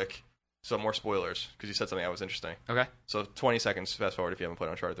 3 real quick. So more spoilers because you said something that was interesting. Okay. So 20 seconds fast forward if you haven't played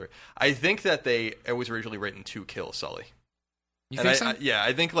Uncharted 3. I think that it was originally written to kill Sully. You think so?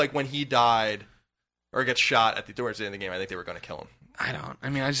 I think like when he died or gets shot towards the end of the game, I think they were going to kill him. I don't. I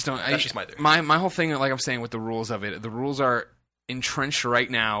mean, I just don't. That's just my theory. My whole thing, like I'm saying, with the rules of it, the rules are entrenched right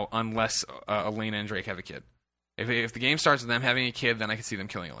now unless Elena and Drake have a kid. If the game starts with them having a kid, then I can see them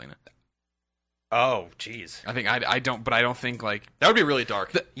killing Elena. Oh, jeez. I think I don't, but I don't think like that would be really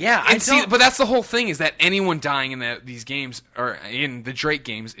dark. But that's the whole thing is that anyone dying in these games or in the Drake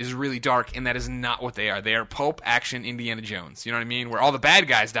games is really dark, and that is not what they are. They are pulp action Indiana Jones. You know what I mean? Where all the bad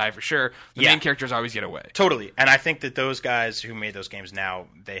guys die for sure, the main characters always get away. Totally, and I think that those guys who made those games now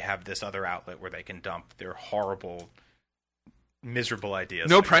they have this other outlet where they can dump their horrible, miserable ideas.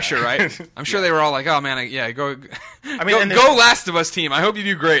 No pressure, right? I'm sure they were all like, "Oh man, go." I mean, go Last of Us team. I hope you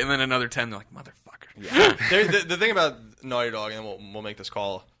do great. And then another 10, they're like, "Motherfucker." Yeah. the thing about Naughty Dog, and then we'll make this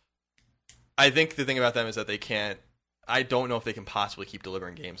call. I think the thing about them is that they can't. I don't know if they can possibly keep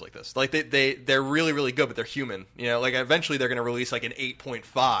delivering games like this. Like they're really really good, but they're human. Like eventually they're going to release like an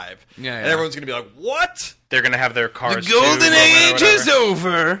 8.5, and everyone's going to be like, "What?" They're going to have their cars. The golden age is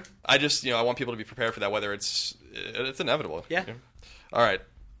over. I just I want people to be prepared for that. Whether it's inevitable. Yeah. All right.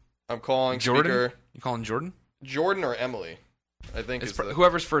 I'm calling Jordan. Speaker. You calling Jordan? Jordan or Emily? I think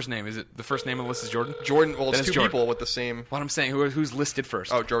whoever's first name. Is it the first name on the list is Jordan? Jordan. Well, it's two Jordan. people with the same. What I'm saying, who's listed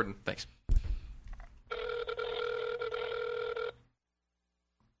first? Oh, Jordan. Thanks.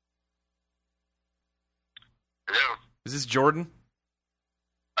 Hello. Is this Jordan?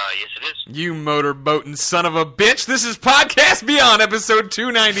 Yes, it is. You motorboating son of a bitch! This is Podcast Beyond, episode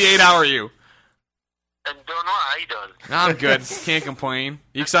 298. How are you? I'm doing well. How you doing? I'm good. Can't complain.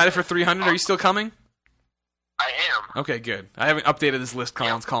 You excited for 300? Are you still coming? I am. Okay, good. I haven't updated this list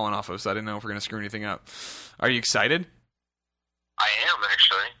Colin's calling off of, so I didn't know if we're going to screw anything up. Are you excited? I am,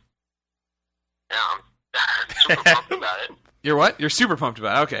 actually. Yeah, I'm super pumped about it. You're what? You're super pumped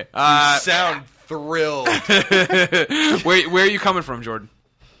about it. Okay. You sound thrilled. Where are you coming from, Jordan?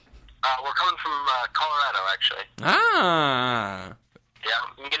 We're coming from Colorado, actually. Ah. Yeah,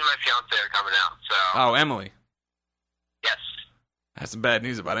 I'm getting my fiance coming out, so... Oh, Emily. Yes. I have some bad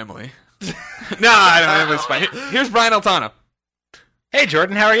news about Emily. No, I don't know. Emily's fine. Here's Brian Altano. Hey,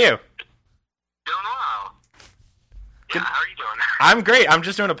 Jordan, how are you? Doing well. Yeah, how are you doing? I'm great. I'm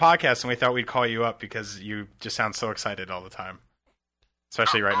just doing a podcast, and we thought we'd call you up because you just sound so excited all the time,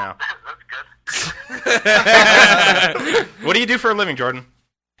 especially right now. That's good. What do you do for a living, Jordan?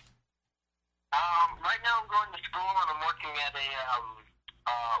 Right now I'm going to school and I'm working at a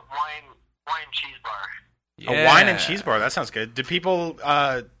wine and cheese bar. A wine and cheese bar. That sounds good. Do people?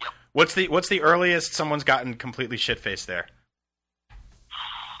 What's the earliest someone's gotten completely shit-faced there?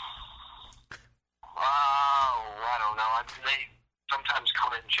 I don't know. They sometimes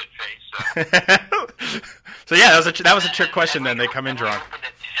come in shit-faced. So, So yeah, that was a trick question. Then they come in drunk. We open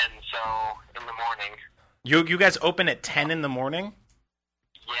at 10, so in the morning. You guys open at 10 in the morning?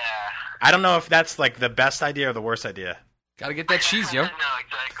 Yeah. I don't know if that's like the best idea or the worst idea. Gotta get that cheese, yo. No,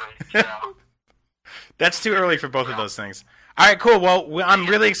 exactly. So, That's too early for both of those things. All right, cool. Well, I'm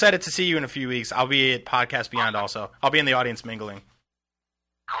really excited to see you in a few weeks. I'll be at Podcast Beyond also. I'll be in the audience mingling.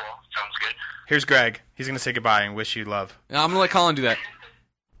 cool. Sounds good. Here's Greg. He's going to say goodbye and wish you love. I'm gonna let Colin do that.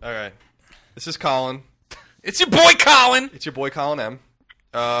 All right. This is Colin. It's your boy Colin. It's your boy Colin M.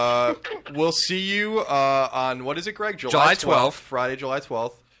 We'll see you on, what is it, Greg? July 12th. Friday, July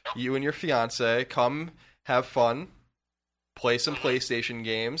 12th. You and your fiance come have fun, play some PlayStation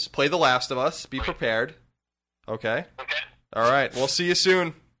games, play The Last of Us. Be prepared. Okay? Okay. All right. We'll see you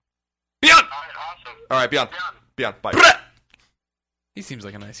soon. Beyond. All right, awesome. All right, Beyond. Bye. He seems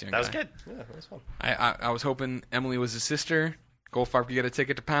like a nice young That was guy. good. Yeah, that was fun. I was hoping Emily was his sister. Goldfarb could get a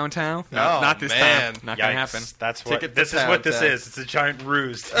ticket to Pound Town. Oh, Not this man. time. Not gonna happen. That's Ticket what to this is. town, What this Ted. is. It's a giant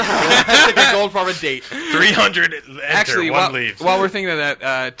ruse. Take a gold farm a date. 300 enter, Actually, one leaves. while we're thinking of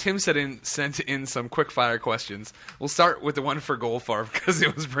that, Tim sent in some quick fire questions. We'll start with the one for Goldfarb because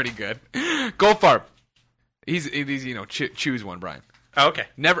it was pretty good. Goldfarb, he's choose one, Brian. Oh, okay.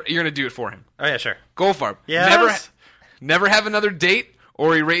 Never, you're gonna do it for him. Oh yeah, sure. Goldfarb, Yes? never have another date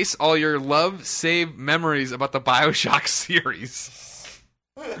or erase all your love save memories about the BioShock series.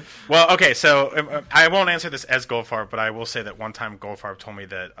 Well, okay, so I won't answer this as Goldfarb, but I will say that one time Goldfarb told me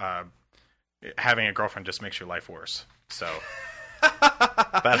that having a girlfriend just makes your life worse. So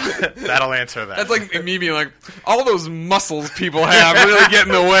that'll answer that. That's like me being like, all those muscles people have really get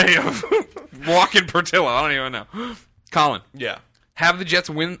in the way of walking Portillo. I don't even know. Colin, Yeah. have the Jets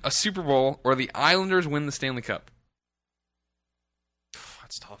win a Super Bowl or the Islanders win the Stanley Cup?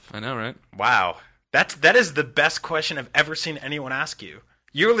 That's tough. I know, right? Wow. That is the best question I've ever seen anyone ask you.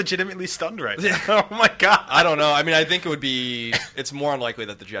 You're legitimately stunned right now. Oh my god. I don't know. I mean, I think it would be. It's more unlikely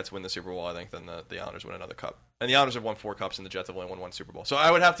that the Jets win the Super Bowl, I think, than the Islanders win another cup. And the Islanders have won 4 cups, and the Jets have only won 1 Super Bowl. So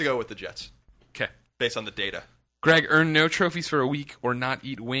I would have to go with the Jets Okay. based on the data. Greg, earn no trophies for a week or not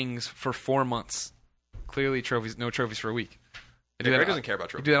eat wings for 4 months. Clearly, no trophies for a week. I Greg doesn't care about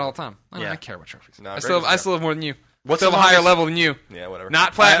trophies. You do that all the time. Yeah. I care about trophies. No, I Greg still doesn't have more than you. What's Still the have a higher longest- level than you. Yeah, whatever.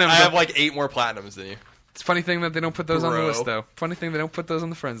 Not platinum, I have but- like 8 more platinums than you. It's a funny thing that they don't put those on the Bro. list, though. Funny thing they don't put those on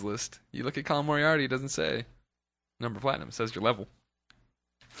the friends list. You look at Colin Moriarty, it doesn't say number of platinum. It says your level.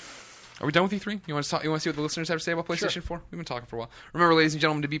 Are we done with E3? You want to see what the listeners have to say about PlayStation 4? We've been talking for a while. Remember, ladies and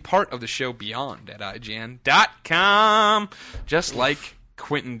gentlemen, to be part of the show beyond at IGN.com, just like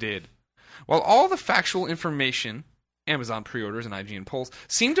Quentin did. While all the factual information, Amazon pre-orders and IGN polls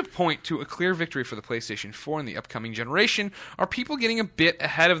seem to point to a clear victory for the PlayStation 4 in the upcoming generation, are people getting a bit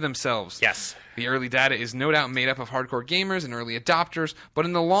ahead of themselves? Yes. The early data is no doubt made up of hardcore gamers and early adopters, but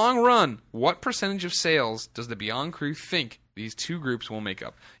in the long run, what percentage of sales does the Beyond crew think these two groups will make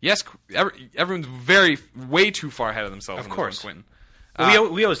up? Yes, everyone's way too far ahead of themselves. Of in this course. one,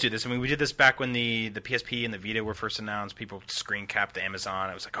 Quentin. We always do this. I mean, we did this back when the PSP and the Vita were first announced. People screen capped Amazon.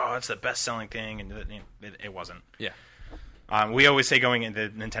 It was like, oh, it's the best-selling thing, and it wasn't. Yeah. We always say going into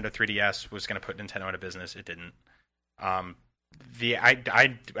Nintendo 3DS was going to put Nintendo out of business. It didn't. I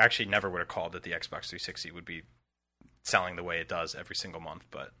actually never would have called that the Xbox 360 would be selling the way it does every single month,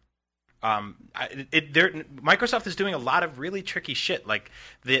 but Microsoft is doing a lot of really tricky shit, like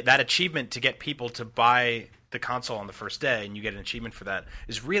that achievement to get people to buy the console on the first day, and you get an achievement for that,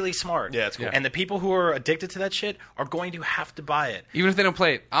 is really smart. Yeah, it's cool. And the people who are addicted to that shit are going to have to buy it. Even if they don't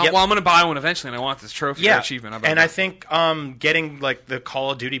play it. Yep. Well, I'm going to buy one eventually, and I want this trophy or achievement. I think getting like the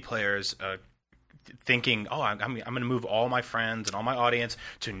Call of Duty players thinking, oh, I'm going to move all my friends and all my audience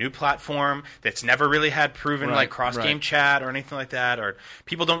to a new platform that's never really had proven Right, like cross-game right. chat or anything like that, or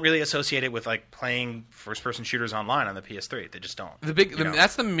people don't really associate it with like playing first-person shooters online on the PS3. They just don't.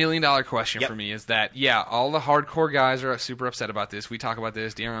 That's the $1 million question Yep. for me, is that, yeah, all the hardcore guys are super upset about this. We talk about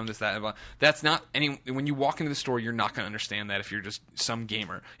this, DRM, this, that, blah. That's not when you walk into the store, you're not going to understand that if you're just some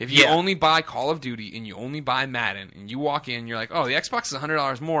gamer. If you Yeah. only buy Call of Duty and you only buy Madden and you walk in, you're like, oh, the Xbox is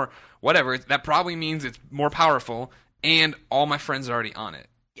 $100 more, whatever. That probably means it's more powerful and all my friends are already on it.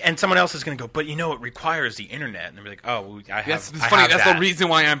 And someone else is going to go, but it requires the internet. And they'll be like, oh, well, I have. That's I funny. have That's that. the reason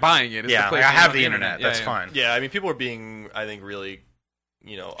why I'm buying it. Yeah, I have the internet. That's fine. Yeah, I mean, people are being, I think, really,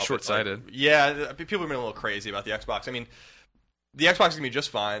 short-sighted. People are being a little crazy about the Xbox. I mean, the Xbox is going to be just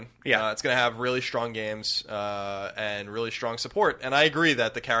fine. Yeah. It's going to have really strong games and really strong support. And I agree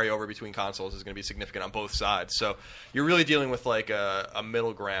that the carryover between consoles is going to be significant on both sides. So you're really dealing with like a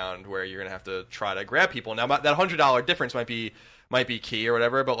middle ground where you're going to have to try to grab people. Now, that $100 difference might be key or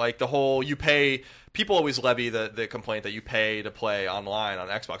whatever, but like the whole people always levy the complaint that you pay to play online on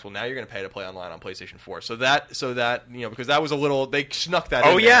Xbox. Well, now you're going to pay to play online on PlayStation 4. So that because that was a little, they snuck that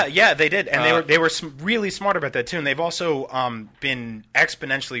in there. Yeah, they did, and they were really smart about that too. And they've also been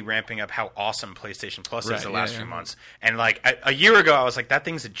exponentially ramping up how awesome PlayStation Plus is the last few months. And like a year ago, I was like, that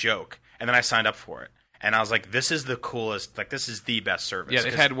thing's a joke, and then I signed up for it. And I was like, this is the coolest, like, this is the best service. Yeah,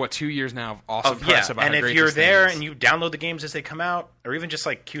 they've had, 2 years now of awesome press about and how if great you're this thing there is. and you download the games as they come out, or even just,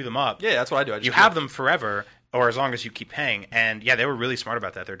 like, queue them up. Yeah, that's what I do. You have them forever, or as long as you keep paying. And, yeah, they were really smart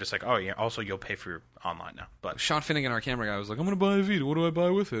about that. They're just like, oh, yeah, also you'll pay for your online now. But Sean Finnegan, our camera guy, was like, I'm going to buy a Vita. What do I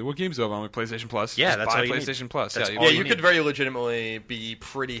buy with it? What games do I buy on PlayStation Plus? Yeah, Just that's buy all you need. PlayStation Plus. That's Yeah, all you need. could very legitimately be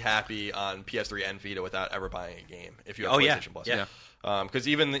pretty happy on PS3 and Vita without ever buying a game if you have PlayStation Plus. Yeah. Because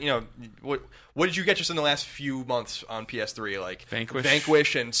even what did you get just in the last few months on PS3? Like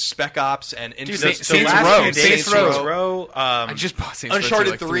Vanquish and Spec Ops and Dude, Infinite the Saints last Row. few days, Saints Row. I just bought Saints Row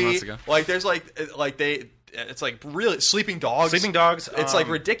Uncharted 2 3. months ago. Like there's it's like really Sleeping Dogs. Sleeping Dogs. It's like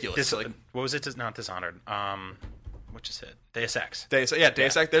ridiculous. What was it? Not Dishonored. What just hit? Deus Ex. Deus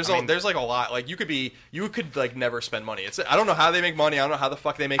Ex. There's like a lot. Like you could like never spend money. I don't know how they make money. I don't know how the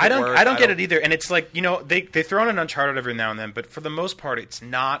fuck they make it work. I don't get it either. And it's like, they throw in an Uncharted every now and then, but for the most part, it's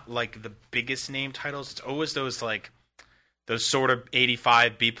not like the biggest name titles. It's always those sort of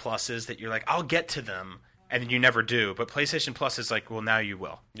 85 B pluses that you're like, I'll get to them, and then you never do. But PlayStation Plus is like, well, now you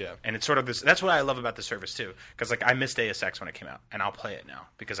will. Yeah. And it's sort of this. That's what I love about the service too, because like I missed Deus Ex when it came out, and I'll play it now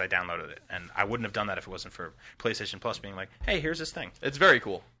because I downloaded it, and I wouldn't have done that if it wasn't for PlayStation Plus being like, hey, here's this thing. It's very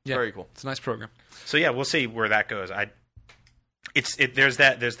cool. Yeah, Very cool. It's a nice program. So yeah, we'll see where that goes. There's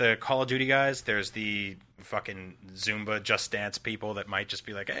the Call of Duty guys. There's the fucking Zumba Just Dance people that might just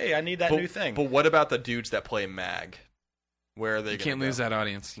be like, hey, I need that new thing. But what about the dudes that play MAG? Where are they? You can't lose that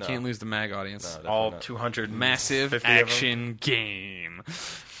audience. You No. can't lose the MAG audience. No, All definitely 200 Massive action game.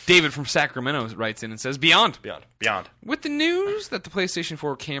 David from Sacramento writes in and says, Beyond. Beyond. With the news that the PlayStation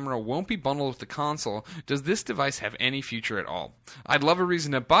 4 camera won't be bundled with the console, does this device have any future at all? I'd love a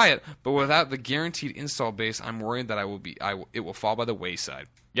reason to buy it, but without the guaranteed install base, I'm worried that it will fall by the wayside.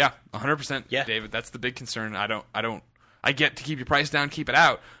 Yeah, 100%. Yeah. David, that's the big concern. I get to keep your price down, keep it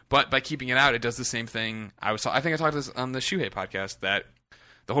out, but by keeping it out, it does the same thing. I think I talked this on the Shuhei podcast that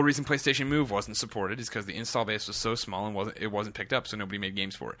the whole reason PlayStation Move wasn't supported is because the install base was so small and it wasn't picked up, so nobody made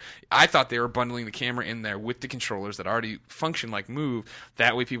games for it. I thought they were bundling the camera in there with the controllers that already function like Move.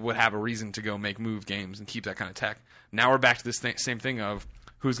 That way, people would have a reason to go make Move games and keep that kind of tech. Now we're back to this same thing of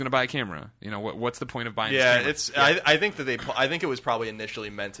who's going to buy a camera? What's the point of buying? Yeah, this camera? I think I think it was probably initially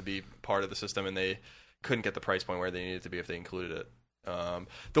meant to be part of the system, and they couldn't get the price point where they needed to be if they included it.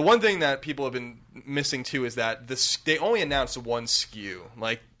 The one thing that people have been missing too is that they only announced one SKU.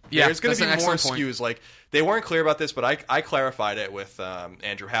 Like, there's going to be more SKUs. Like, they weren't clear about this, but I clarified it with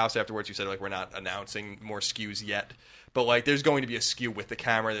Andrew House afterwards. Who said like we're not announcing more SKUs yet, but like there's going to be a SKU with the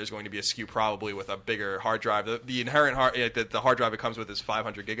camera. There's going to be a SKU probably with a bigger hard drive. The inherent the hard drive it comes with is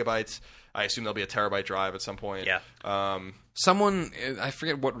 500 gigabytes. I assume there'll be a terabyte drive at some point. Yeah. Someone, I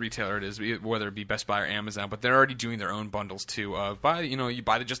forget what retailer it is, whether it be Best Buy or Amazon, but they're already doing their own bundles too. Of you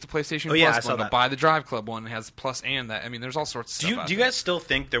buy just the PlayStation Plus bundle, buy the Drive Club one, it has Plus and that. I mean, there's all sorts of stuff. Do you guys still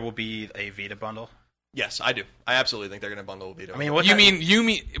think there will be a Vita bundle? Yes, I do. I absolutely think they're going to bundle Vita. I mean, you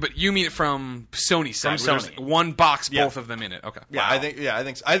mean it from Sony's side? From where Sony. there's one box, both of them in it. Okay. Yeah, Wow.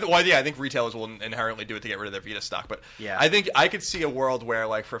 I think retailers will inherently do it to get rid of their Vita stock. But Yeah. I think I could see a world where,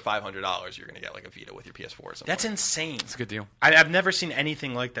 like, for $500, you're going to get like a Vita with your PS4 or something. That's insane. It's a good deal. I've never seen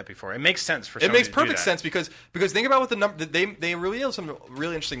anything like that before. It makes sense for Sony It makes to do perfect that. sense because think about what the number they revealed some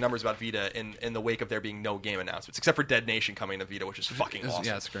really interesting numbers about Vita in the wake of there being no game announcements, except for Dead Nation coming to Vita, which is fucking awesome.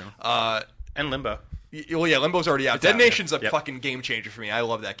 Yeah, it's great. And Limbo. Well, yeah, Limbo's already out. Dead out, Nation's yeah. a Yep. fucking game changer for me. I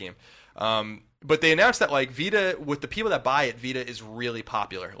love that game. But they announced that like Vita, with the people that buy it, Vita is really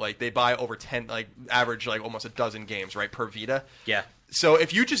popular. Like they buy over 10, like average like almost a dozen games right per Vita. Yeah. So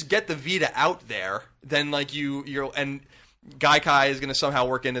if you just get the Vita out there, then like you're and Gaikai is going to somehow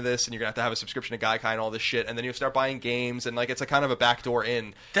work into this, and you're going to have a subscription to Gaikai and all this shit, and then you start buying games, and like it's a kind of a backdoor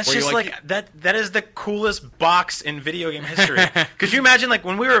in. That's where just you're that is the coolest box in video game history. Could you imagine like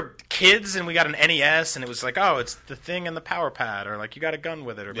when we were kids and we got an NES and it was like, oh, it's the thing and the power pad, or like you got a gun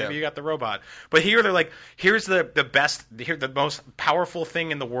with it, or maybe you got the robot. But here they're like, here's the best, the most powerful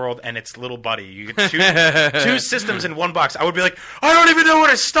thing in the world, and it's little buddy. You get two systems in one box. I would be like, I don't even know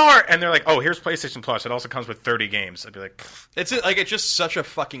where to start. And they're like, oh, here's PlayStation Plus. It also comes with 30 games. I'd be like, it's just such a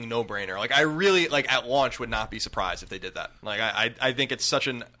fucking no-brainer. Like I really like at launch would not be surprised if they did that. Like I think it's such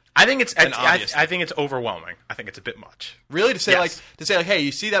an I think it's obvious I think it's overwhelming. I think it's a bit much. Really to say Yes. like hey,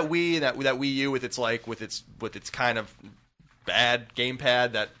 you see that Wii that Wii U with its kind of bad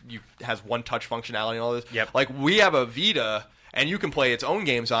gamepad that has one touch functionality and all this. Yep. Like we have a Vita and you can play its own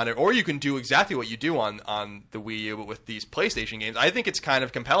games on it, or you can do exactly what you do on the Wii U, but with these PlayStation games. I think it's kind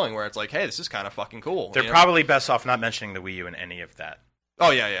of compelling where it's like, hey, this is kind of fucking cool. They're probably best off not mentioning the Wii U in any of that.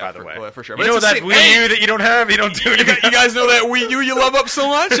 Oh yeah, By the way, for sure. You But know it's that the same- Wii U that you don't have, you don't do anything. You guys know that Wii U you love up so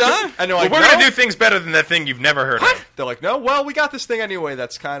much, huh? I know. Well, Like, we're no? gonna do things better than that thing you've never heard of. They're like, no, well, we got this thing anyway.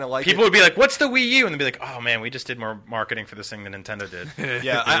 That's kind of like People would be like, "What's the Wii U?" And they'd be like, "Oh man, we just did more marketing for this thing than Nintendo did."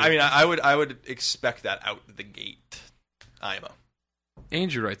 Yeah, I mean, I would expect that out the gate. IMO.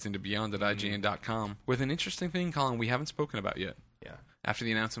 Andrew writes into beyond.ign.com with an interesting thing, Colin, we haven't spoken about yet. Yeah. After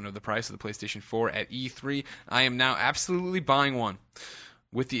the announcement of the price of the PlayStation 4 at E3, I am now absolutely buying one.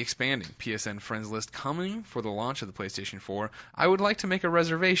 With the expanding PSN friends list coming for the launch of the PlayStation 4, I would like to make a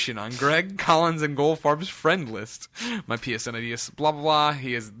reservation on Greg Collins and Goldfarb's friend list. My PSN ID is blah blah blah.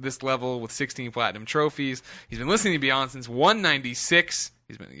 He is this level with 16 platinum trophies. He's been listening to Beyond since 196.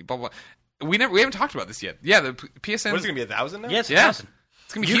 He's been blah blah. We haven't talked about this yet. Yeah, the PSN. What is it gonna be 1,000 now? Yeah, it's Yeah. 1,000.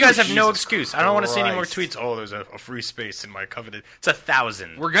 It's gonna be You huge. guys have no Jesus excuse. I don't want to see any more Christ. tweets. Oh, there's a free space in my coveted. It's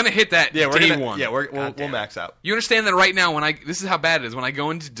 1,000. We're gonna hit that Yeah, we're day gonna, one. Yeah, we'll damn. max out. You understand that right now, this is how bad it is. When I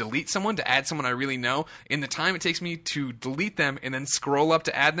go in to delete someone, to add someone I really know, in the time it takes me to delete them and then scroll up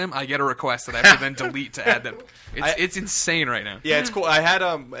to add them, I get a request that I have to then delete to add them. It's insane right now. Yeah, it's cool. I had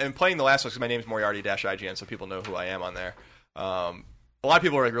and playing the last one because my name is Moriarty-IGN, so people know who I am on there. A lot of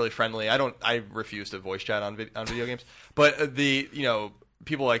people are like really friendly. I refuse to voice chat on video games, but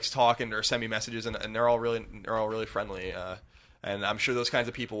people like talk or send me messages, and they're all really friendly. And I'm sure those kinds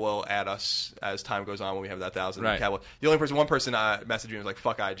of people will add us as time goes on when we have that 1,000. Right. The only one person messaged me was like,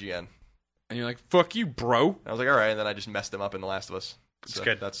 "Fuck IGN." And you're like, fuck you, bro. I was like, all right, and then I just messed them up in The Last of Us. It's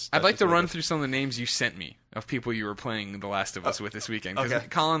good. I'd like just to what it run is. through some of the names you sent me of people you were playing The Last of Us with this weekend. Because okay.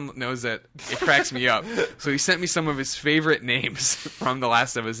 Colin knows that it cracks me up. So he sent me some of his favorite names from The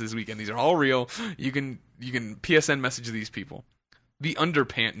Last of Us this weekend. These are all real. You can PSN message these people. The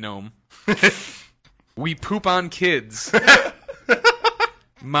Underpant Gnome. We Poop on Kids.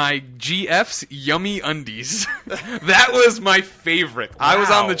 My GF's Yummy Undies. That was my favorite. I was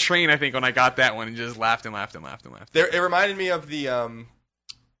on the train, I think, when I got that one and just laughed and laughed and laughed and laughed. It reminded me of the.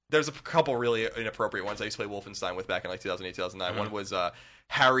 There's a couple really inappropriate ones I used to play Wolfenstein with back in like 2008, 2009. One was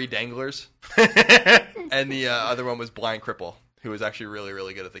Harry Danglers, and the other one was Blind Cripple, who was actually really,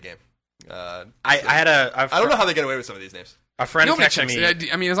 really good at the game. I had I don't know how they get away with some of these names. a friend Nobody texted checks.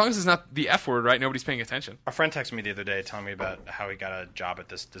 me. I mean, as long as it's not the F word, right? Nobody's paying attention. A friend texted me the other day telling me about how he got a job at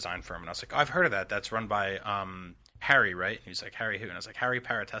this design firm, and I was like, "Oh, I've heard of that. That's run by Harry, right?" And he's like, "Harry who?" And I was like, "Harry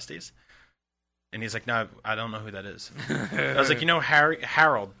Paratestes." And he's like, "No, I don't know who that is." I was like, "You know Harry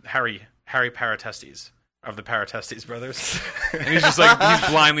Paratestes of the Paratestes brothers." And he's just like, he's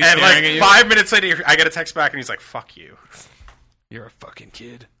blindly And staring like at you. 5 minutes later, I get a text back, and he's like, "Fuck you." You're a fucking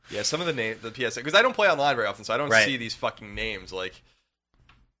kid. Yeah, some of the PSN, because I don't play online very often, so I don't Right. see these fucking names. Like,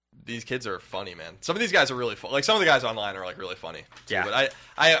 these kids are funny, man. Some of these guys are really funny. Like, some of the guys online are like really funny. Too. Yeah. But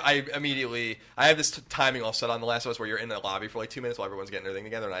I immediately have this timing all set on The Last of Us where you're in the lobby for like 2 minutes while everyone's getting everything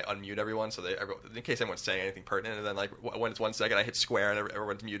together, and I unmute everyone so in case anyone's saying anything pertinent, and then like when it's 1 second, I hit square and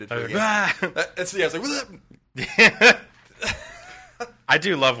everyone's muted for the game. It's I was like, what's up? I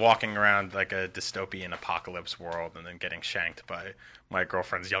do love walking around like a dystopian apocalypse world and then getting shanked by my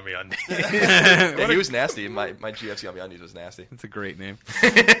girlfriend's yummy undies. Yeah, he was nasty. My GF's Yummy Undies was nasty. That's a great name.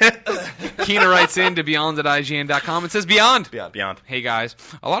 Keena writes in to beyond@ign.com. It says, Beyond. Beyond. Hey, guys.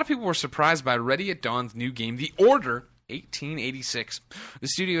 A lot of people were surprised by Ready at Dawn's new game, The Order 1886. The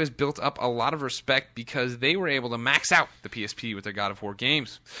studio has built up a lot of respect because they were able to max out the PSP with their God of War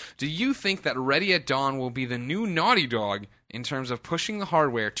games. Do you think that Ready at Dawn will be the new Naughty Dog in terms of pushing the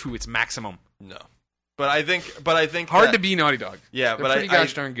hardware to its maximum? No. But I think Hard that, to be Naughty Dog. Yeah, They're but pretty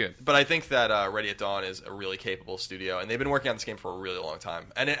gosh darn good. But I think that Ready at Dawn is a really capable studio, and they've been working on this game for a really long time.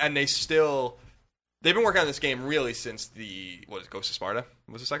 And they still, they've been working on this game really since Ghost of Sparta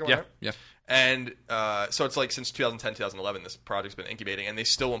was the second one, right? Yeah. And so it's like since 2010, 2011, this project's been incubating, and they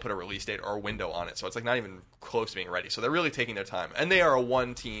still won't put a release date or a window on it. So it's like not even close to being ready. So they're really taking their time, and they are a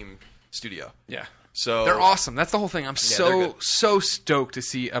one-team studio. Yeah. So they're awesome. That's the whole thing. I'm they're so stoked to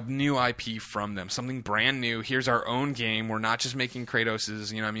see a new IP from them. Something brand new. Here's our own game. We're not just making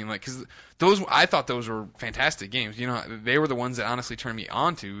Kratos's, you know what I mean? Like, cuz I thought those were fantastic games. You know, they were the ones that honestly turned me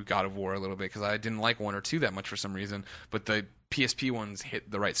on to God of War a little bit cuz I didn't like 1 or 2 that much for some reason, but the PSP ones hit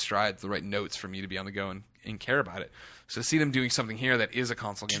the right strides, the right notes for me to be on the go and care about it. So to see them doing something here that is a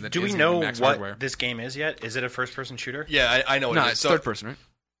console game that Do we isn't know max what hardware. this game is yet? Is it a first-person shooter? Yeah, I know what No, it is. it's So third person, right?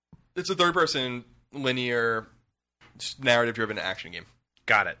 it's a third-person linear narrative-driven action game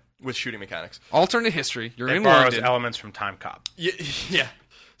Got it. with shooting mechanics. Alternate history. You're It in borrows London. elements from Time Cop. Yeah.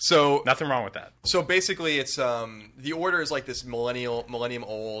 So Nothing wrong with that. So basically, it's the Order is like this millennium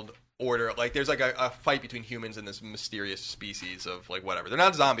old order. Like there's like a fight between humans and this mysterious species of like whatever. They're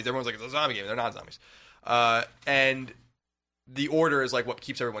not zombies. Everyone's like it's a zombie game. They're not zombies. And the Order is like what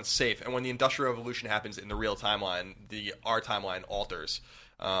keeps everyone safe. And when the Industrial Revolution happens in the real timeline, our timeline alters.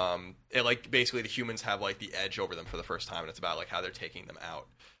 It like basically the humans have like the edge over them for the first time, and it's about like how they're taking them out.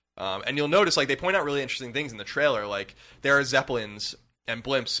 And you'll notice like they point out really interesting things in the trailer. Like there are zeppelins and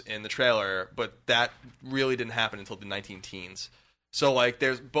blimps in the trailer, but that really didn't happen until the 19-teens. So like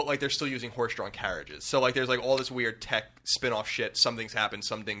they're still using horse-drawn carriages. So like there's like all this weird tech spin-off shit. Some things happened,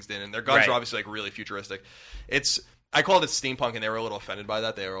 some things didn't. And their guns are obviously like really futuristic. I called it steampunk, and they were a little offended by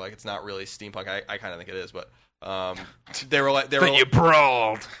that. They were like, it's not really steampunk. I kind of think it is, but they were like, you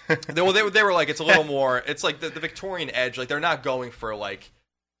brawled. they were like, it's a little more. It's like the Victorian edge. Like they're not going for like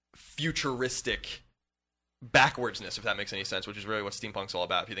futuristic backwardsness, if that makes any sense, which is really what steampunk's all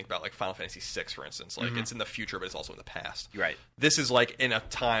about. If you think about like Final Fantasy VI, for instance, like it's in the future, but it's also in the past. Right. This is like in a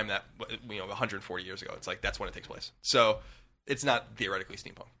time that 140 years ago. It's like that's when it takes place. So it's not theoretically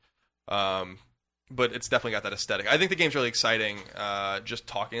steampunk, but it's definitely got that aesthetic. I think the game's really exciting. Just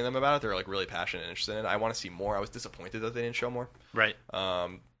talking to them about it, they're like really passionate and interested in it. I want to see more. I was disappointed that they didn't show more. Right.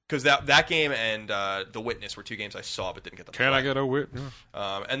 Because that game and The Witness were 2 games I saw but didn't get to play. Can I get a witness?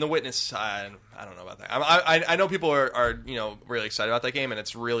 And The Witness, I don't know about that. I know people are really excited about that game, and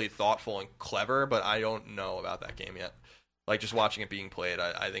it's really thoughtful and clever, but I don't know about that game yet. Like, just watching it being played,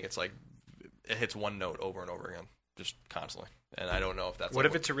 I think it's like it hits one note over and over again, just constantly. And I don't know if that's... What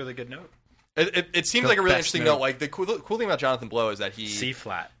if it's a really good note? It seems like a really interesting note. Like, the cool thing about Jonathan Blow is that C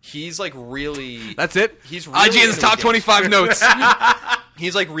flat. he's like really... That's it? He's really IGN's top 25 notes.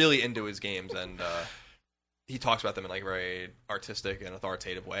 He's like really into his games, and he talks about them in like a very artistic and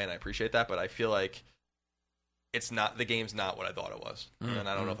authoritative way, and I appreciate that. But I feel like the game's not what I thought it was, and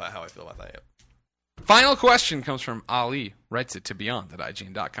I don't know how I feel about that yet. Final question comes from Ali. Writes it to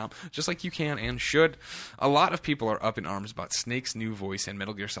beyond@IGN.com. Just like you can and should. A lot of people are up in arms about Snake's new voice in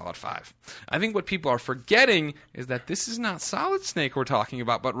Metal Gear Solid 5. I think what people are forgetting is that this is not Solid Snake we're talking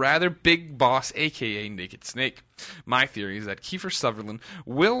about, but rather Big Boss, a.k.a. Naked Snake. My theory is that Kiefer Sutherland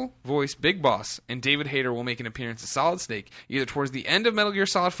will voice Big Boss, and David Hayter will make an appearance as Solid Snake either towards the end of Metal Gear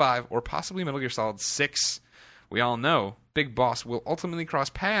Solid 5 or possibly Metal Gear Solid 6. We all know Big Boss will ultimately cross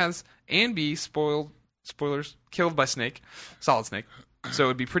paths and be spoilers, killed by Snake, Solid Snake. So it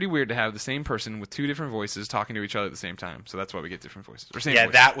would be pretty weird to have the same person with 2 different voices talking to each other at the same time. So that's why we get different voices. Or same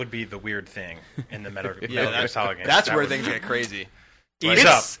voice. That would be the weird thing in the Metal Gear Solid game. That's where things get crazy. Ease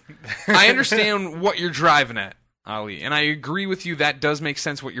up. I understand what you're driving at, Ali, and I agree with you. That does make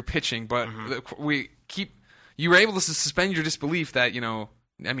sense what you're pitching, but you were able to suspend your disbelief that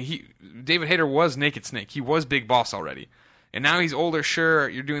David Hayter was Naked Snake. He was Big Boss already. And now he's older, sure,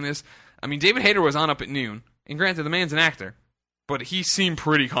 you're doing this. I mean, David Hayter was on Up at Noon. And granted, the man's an actor. But he seemed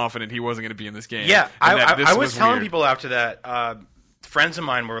pretty confident he wasn't going to be in this game. Yeah, I was telling weird. people after that, friends of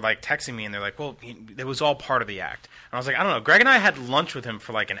mine were like texting me, and they're like, well, it was all part of the act. And I was like, I don't know. Greg and I had lunch with him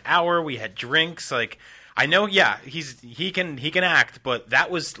for like an hour. We had drinks. Like, I know, yeah, he can act, but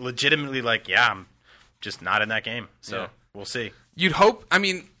that was legitimately like, yeah, I'm just not in that game. So we'll see. You'd hope, I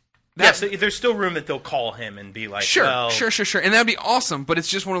mean... Yes, there's still room that they'll call him and be like, sure, well... Sure. And that'd be awesome, but it's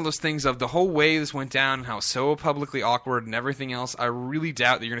just one of those things of the whole way this went down and how so publicly awkward and everything else. I really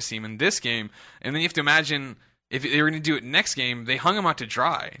doubt that you're going to see him in this game. And then you have to imagine... If they were going to do it next game, they hung him out to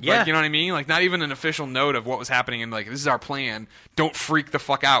dry. Yeah. Like, you know what I mean? Like, not even an official note of what was happening and, like, this is our plan. Don't freak the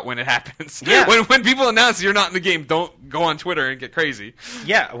fuck out when it happens. Yeah. When people announce you're not in the game, don't go on Twitter and get crazy.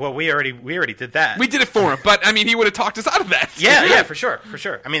 Yeah, well, we already did that. We did it for him, but, I mean, he would have talked us out of that. Yeah, for sure.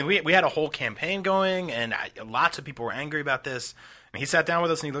 I mean, we had a whole campaign going, and lots of people were angry about this. And he sat down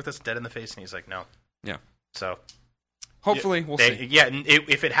with us, and he looked us dead in the face, and he's like, no. Yeah. So... Hopefully, we'll see. Yeah, and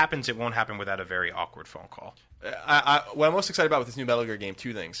if it happens, it won't happen without a very awkward phone call. What I'm most excited about with this new Metal Gear game,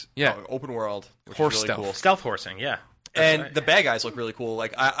 two things. Yeah. Open world, which Horse is really stealth. cool. Stealth horsing, yeah. And the bad guys look really cool.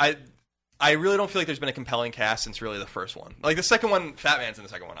 Like I really don't feel like there's been a compelling cast since really the first one. Like the second one, Fat Man's in the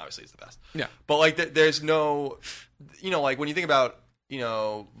second one, obviously is the best. Yeah. But like there's no, like when you think about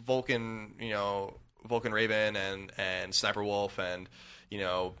Vulcan, Vulcan Raven and Sniper Wolf and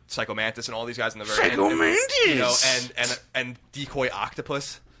Psycho Mantis and all these guys in the very Psycho end, Mantis! and Decoy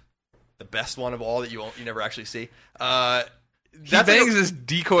Octopus, the best one of all that you never actually see. He bangs this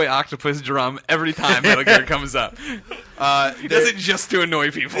Decoy Octopus drum every time Metal Gear comes up. He does it just to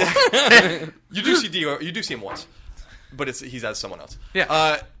annoy people. You do see Decoy, you do see him once, but he's as someone else.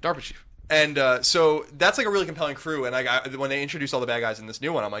 Yeah, DARPA chief. And so that's like a really compelling crew. And when they introduced all the bad guys in this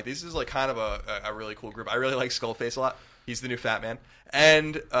new one, I'm like, this is like kind of a really cool group. I really like Skullface a lot. He's the new Fat Man.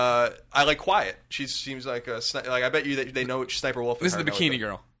 And I like Quiet. She seems like a I bet you that they know Sniper Wolf. This is the bikini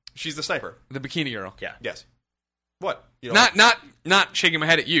girl. She's the sniper. The bikini girl. Yeah. Yes. What? You don't Not shaking my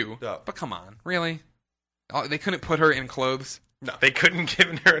head at you. No. But come on, really? Oh, they couldn't put her in clothes. No. They couldn't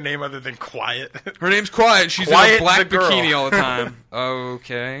give her a name other than Quiet. Her name's Quiet. She's Quiet in a black the girl. bikini all the time.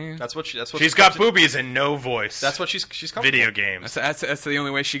 Okay. That's what She's got boobies and no voice. That's what she's comfortable. Video games. That's the only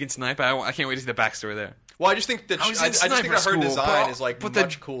way she can snipe. I can't wait to see the backstory there. Well, I just think that I was in I just think sniper that her school, design bro. is like But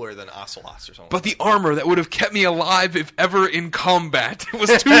much cooler than Ocelots or something. But the armor that would have kept me alive if ever in combat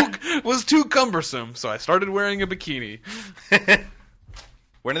was too cumbersome. So I started wearing a bikini.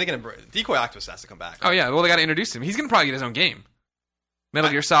 When are they going to Decoy Octopus has to come back? Oh yeah, well they got to introduce him. He's gonna probably get his own game. Metal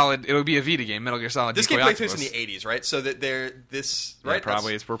Gear Solid. It'll be a Vita game. Metal Gear Solid. This Decoy game takes place Octopus. in the 80s, right? So that Yeah,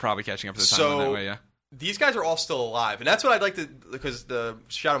 probably. We're probably catching up to the time So in that way. Yeah. these guys are all still alive, and that's what I'd like to, because the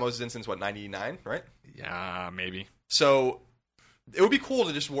Shadow Moses incident's what, 99, right? Yeah, maybe. So it would be cool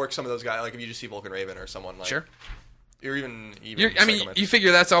to just work some of those guys, like if you just see Vulcan Raven or someone like, Sure. or even I mean, you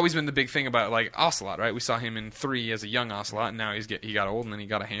figure that's always been the big thing about like Ocelot, right? We saw him in 3 as a young Ocelot, and now he got old, and then he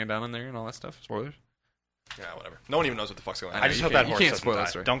got a hand down in there and all that stuff. Spoilers. Yeah, whatever. No one even knows what the fuck's going on. I just you hope can't- that you horse can't doesn't spoil die. that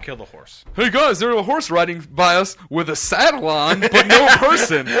story. Don't kill the horse. Hey guys, there's a horse riding by us with a saddle on, but no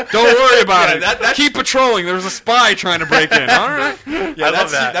person. Don't worry about it. Keep patrolling. There's a spy trying to break in. All right. Yeah, I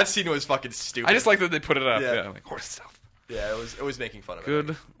love that. That scene was fucking stupid. I just like that they put it up. Yeah. Yeah, like horse stuff. Yeah, it was making fun of it.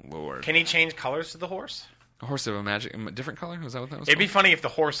 Good lord. Can he change colors to the horse? A horse of a different color? Was that what that was? It'd be funny if the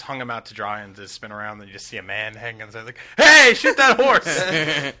horse hung him out to dry and just spin around and you just see a man hanging and say like, "Hey, shoot that horse!"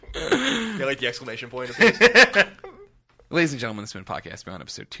 Yeah, like the exclamation point. Of course. Ladies and gentlemen, this has been Podcast Beyond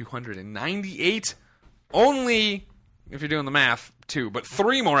episode 298. Only, if you're doing the math, 2, but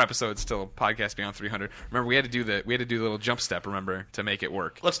 3 more episodes till Podcast Beyond 300. Remember, we had to do the little jump step. Remember, to make it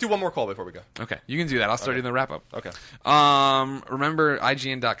work. Let's do one more call before we go. Okay, you can do that. I'll start doing the wrap up. Okay. Remember,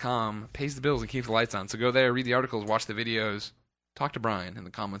 IGN.com pays the bills and keeps the lights on. So go there, read the articles, watch the videos, talk to Brian in the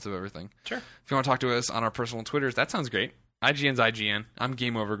comments of everything. Sure. If you want to talk to us on our personal Twitters, that sounds great. IGN's IGN. I'm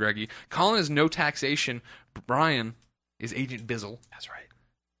Game Over Greggy. Colin is No Taxation. Brian is Agent Bizzle. That's right.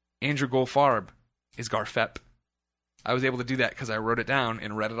 Andrew Goldfarb is Garfep. I was able to do that because I wrote it down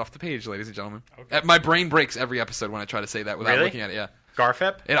and read it off the page, ladies and gentlemen. Okay. My brain breaks every episode when I try to say that without Really? looking at it. Yeah.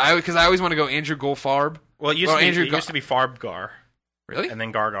 Garfep? Because I always want to go Andrew Goldfarb. Well, it used to be Farbgar, Really? and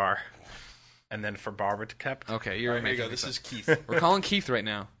then Gargar, and then for Barbara to kept. Okay, All you're right, here you making go. this This up. is Keith. We're calling Keith right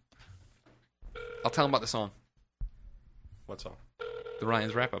now. I'll tell him about the song. What song? The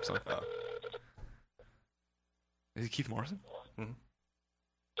Ryan's wrap-up song. Oh. Is it Keith Morrison?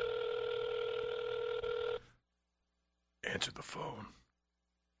 Answer the phone.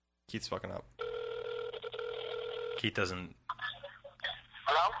 Keith's fucking up. Keith doesn't.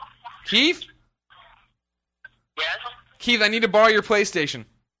 Hello? Keith? Yes? Keith, I need to borrow your PlayStation.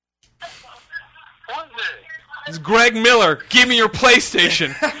 Who is this? It's Greg Miller. Give me your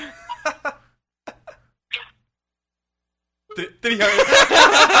PlayStation. Did he?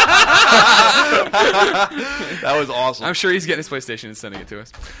 That was awesome. I'm sure he's getting his PlayStation and sending it to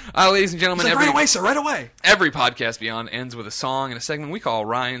us. Ladies and gentlemen, Right away, sir. Right away. every Podcast Beyond ends with a song and a segment we call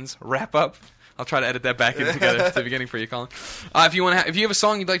Ryan's Wrap Up. I'll try to edit that back in together at the beginning for you, Colin. If you have a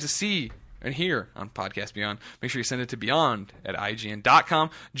song you'd like to see and hear on Podcast Beyond, make sure you send it to beyond@ign.com.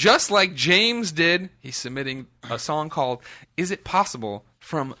 Just like James did, he's submitting a song called Is It Possible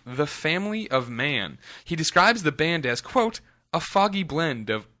from The Family of Man. He describes the band as, quote, a foggy blend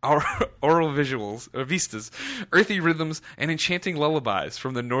of oral visuals, or vistas, earthy rhythms, and enchanting lullabies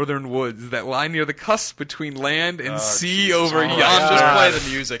from the northern woods that lie near the cusp between land and sea over yonder. Just play the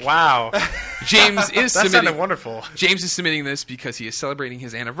music. Wow. James is That submitting. sounded wonderful. James is submitting this because he is celebrating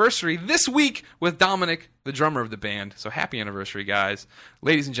his anniversary this week with Dominic, the drummer of the band. So happy anniversary, guys.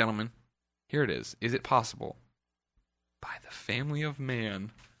 Ladies and gentlemen, here it is. Is it possible by the family of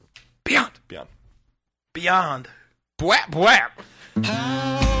man. Beyond. Beyond. Bwap, bwap.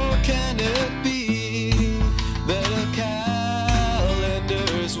 How can it be that a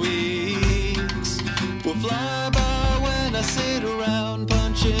calendar's weeks will fly by when I sit around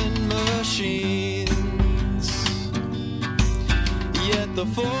punching machines? Yet the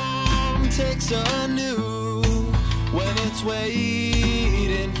form takes anew when it's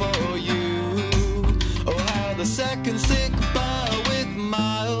waiting for you. Oh, how the seconds tick by with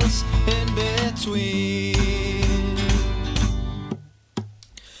miles in between.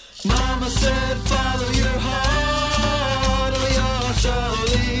 Mama said follow your heart or you'll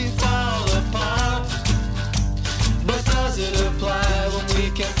surely fall apart. But does it apply when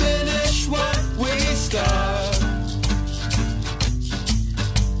we can finish what we start?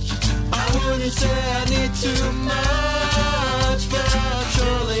 I wouldn't say I need too much, but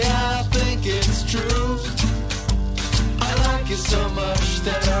surely I think it's true. I like you so much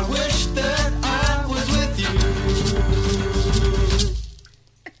that I wish that I was with you.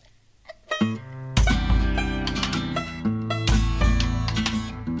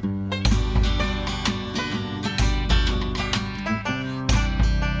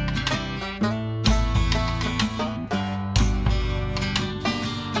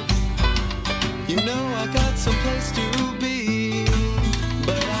 You know I got someplace to be,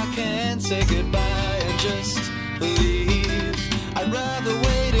 but I can't say goodbye and just leave. I'd rather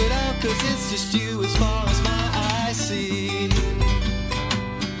wait it out, cause it's just you as far as my eyes see.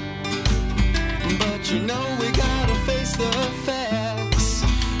 But you know we gotta face the facts.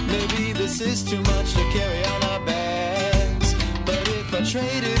 Maybe this is too much to carry on our backs, but if I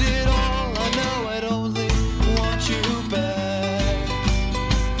traded it all, I know I'd only want you back.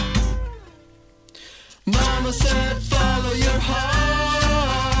 Mama said follow your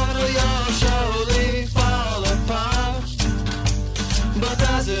heart or you'll surely fall apart. But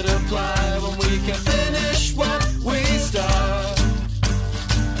does it apply when we can finish what we start?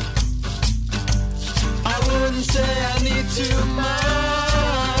 I wouldn't say I need too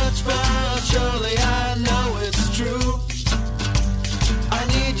much, but surely I know it's true. I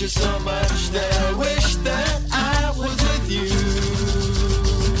need you so much that I wish that I was with you.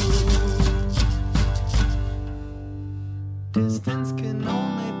 Distance can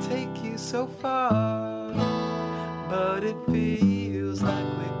only take you so far, but it feels like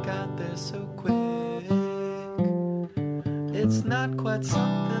we got there so quick. It's not quite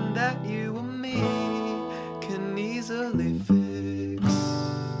something that you and me can easily fix.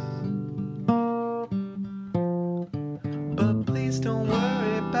 But please don't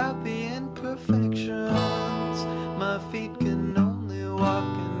worry about the imperfections. My feet can only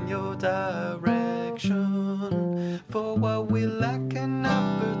walk in your direction. For what we lack in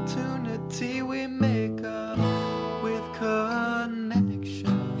opportunity, we make up with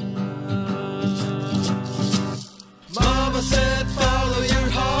connection. Mama said follow your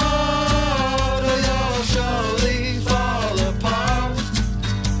heart or you'll surely fall apart.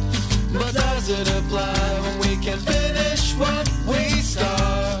 But does it apply when we can finish what we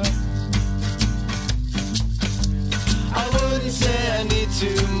start? I wouldn't say I need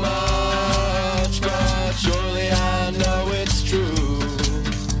too much, but surely I know it's true.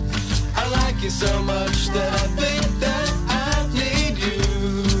 I like you so much that I think that I need you.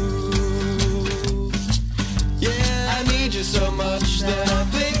 Yeah, I need you so much that I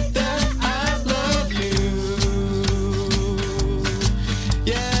think that I love you.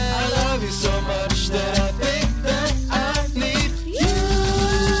 Yeah, I love you so much that I think that I need you.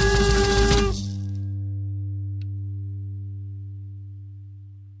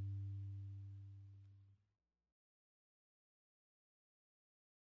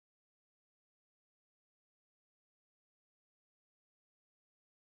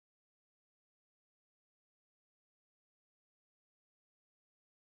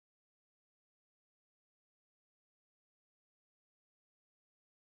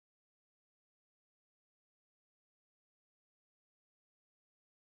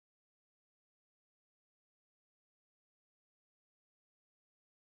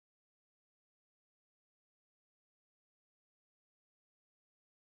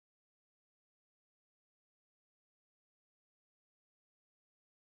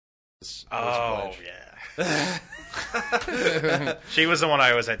 Oh, yeah. She was the one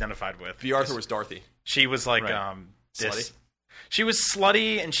I always identified with. B. Arthur was Dorothy. She was like Right. this. She was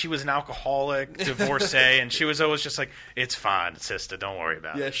slutty, and she was an alcoholic, divorcee, and she was always just like, "It's fine, sister. Don't worry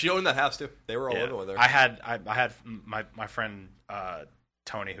about Yeah, it." she owned that house too. They were all Yeah. living with her. I had my friend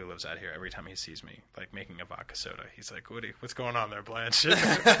Tony, who lives out here. Every time he sees me like making a vodka soda, he's like, "Woody, what's going on there, Blanche? You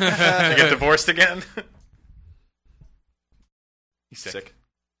get divorced again?" He's Sick.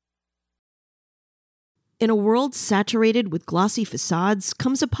 In a world saturated with glossy facades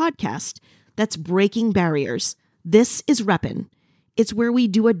comes a podcast that's breaking barriers. This is Reppin'. It's where we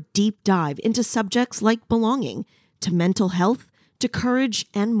do a deep dive into subjects like belonging, to mental health, to courage,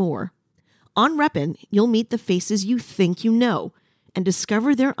 and more. On Reppin', you'll meet the faces you think you know and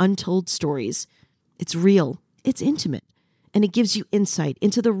discover their untold stories. It's real, it's intimate, and it gives you insight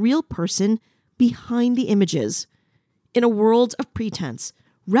into the real person behind the images. In a world of pretense,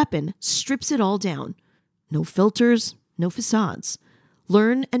 Reppin' strips it all down. No filters, no facades.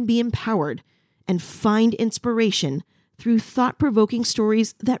 Learn and be empowered, and find inspiration through thought-provoking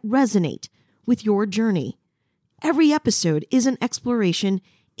stories that resonate with your journey. Every episode is an exploration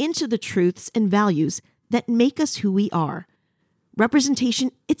into the truths and values that make us who we are.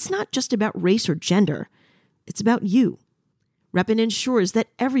 Representation, it's not just about race or gender. It's about you. Reppin' ensures that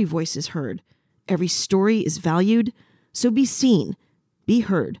every voice is heard, every story is valued, so be seen, be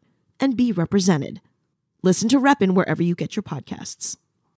heard, and be represented. Listen to Reppin' wherever you get your podcasts.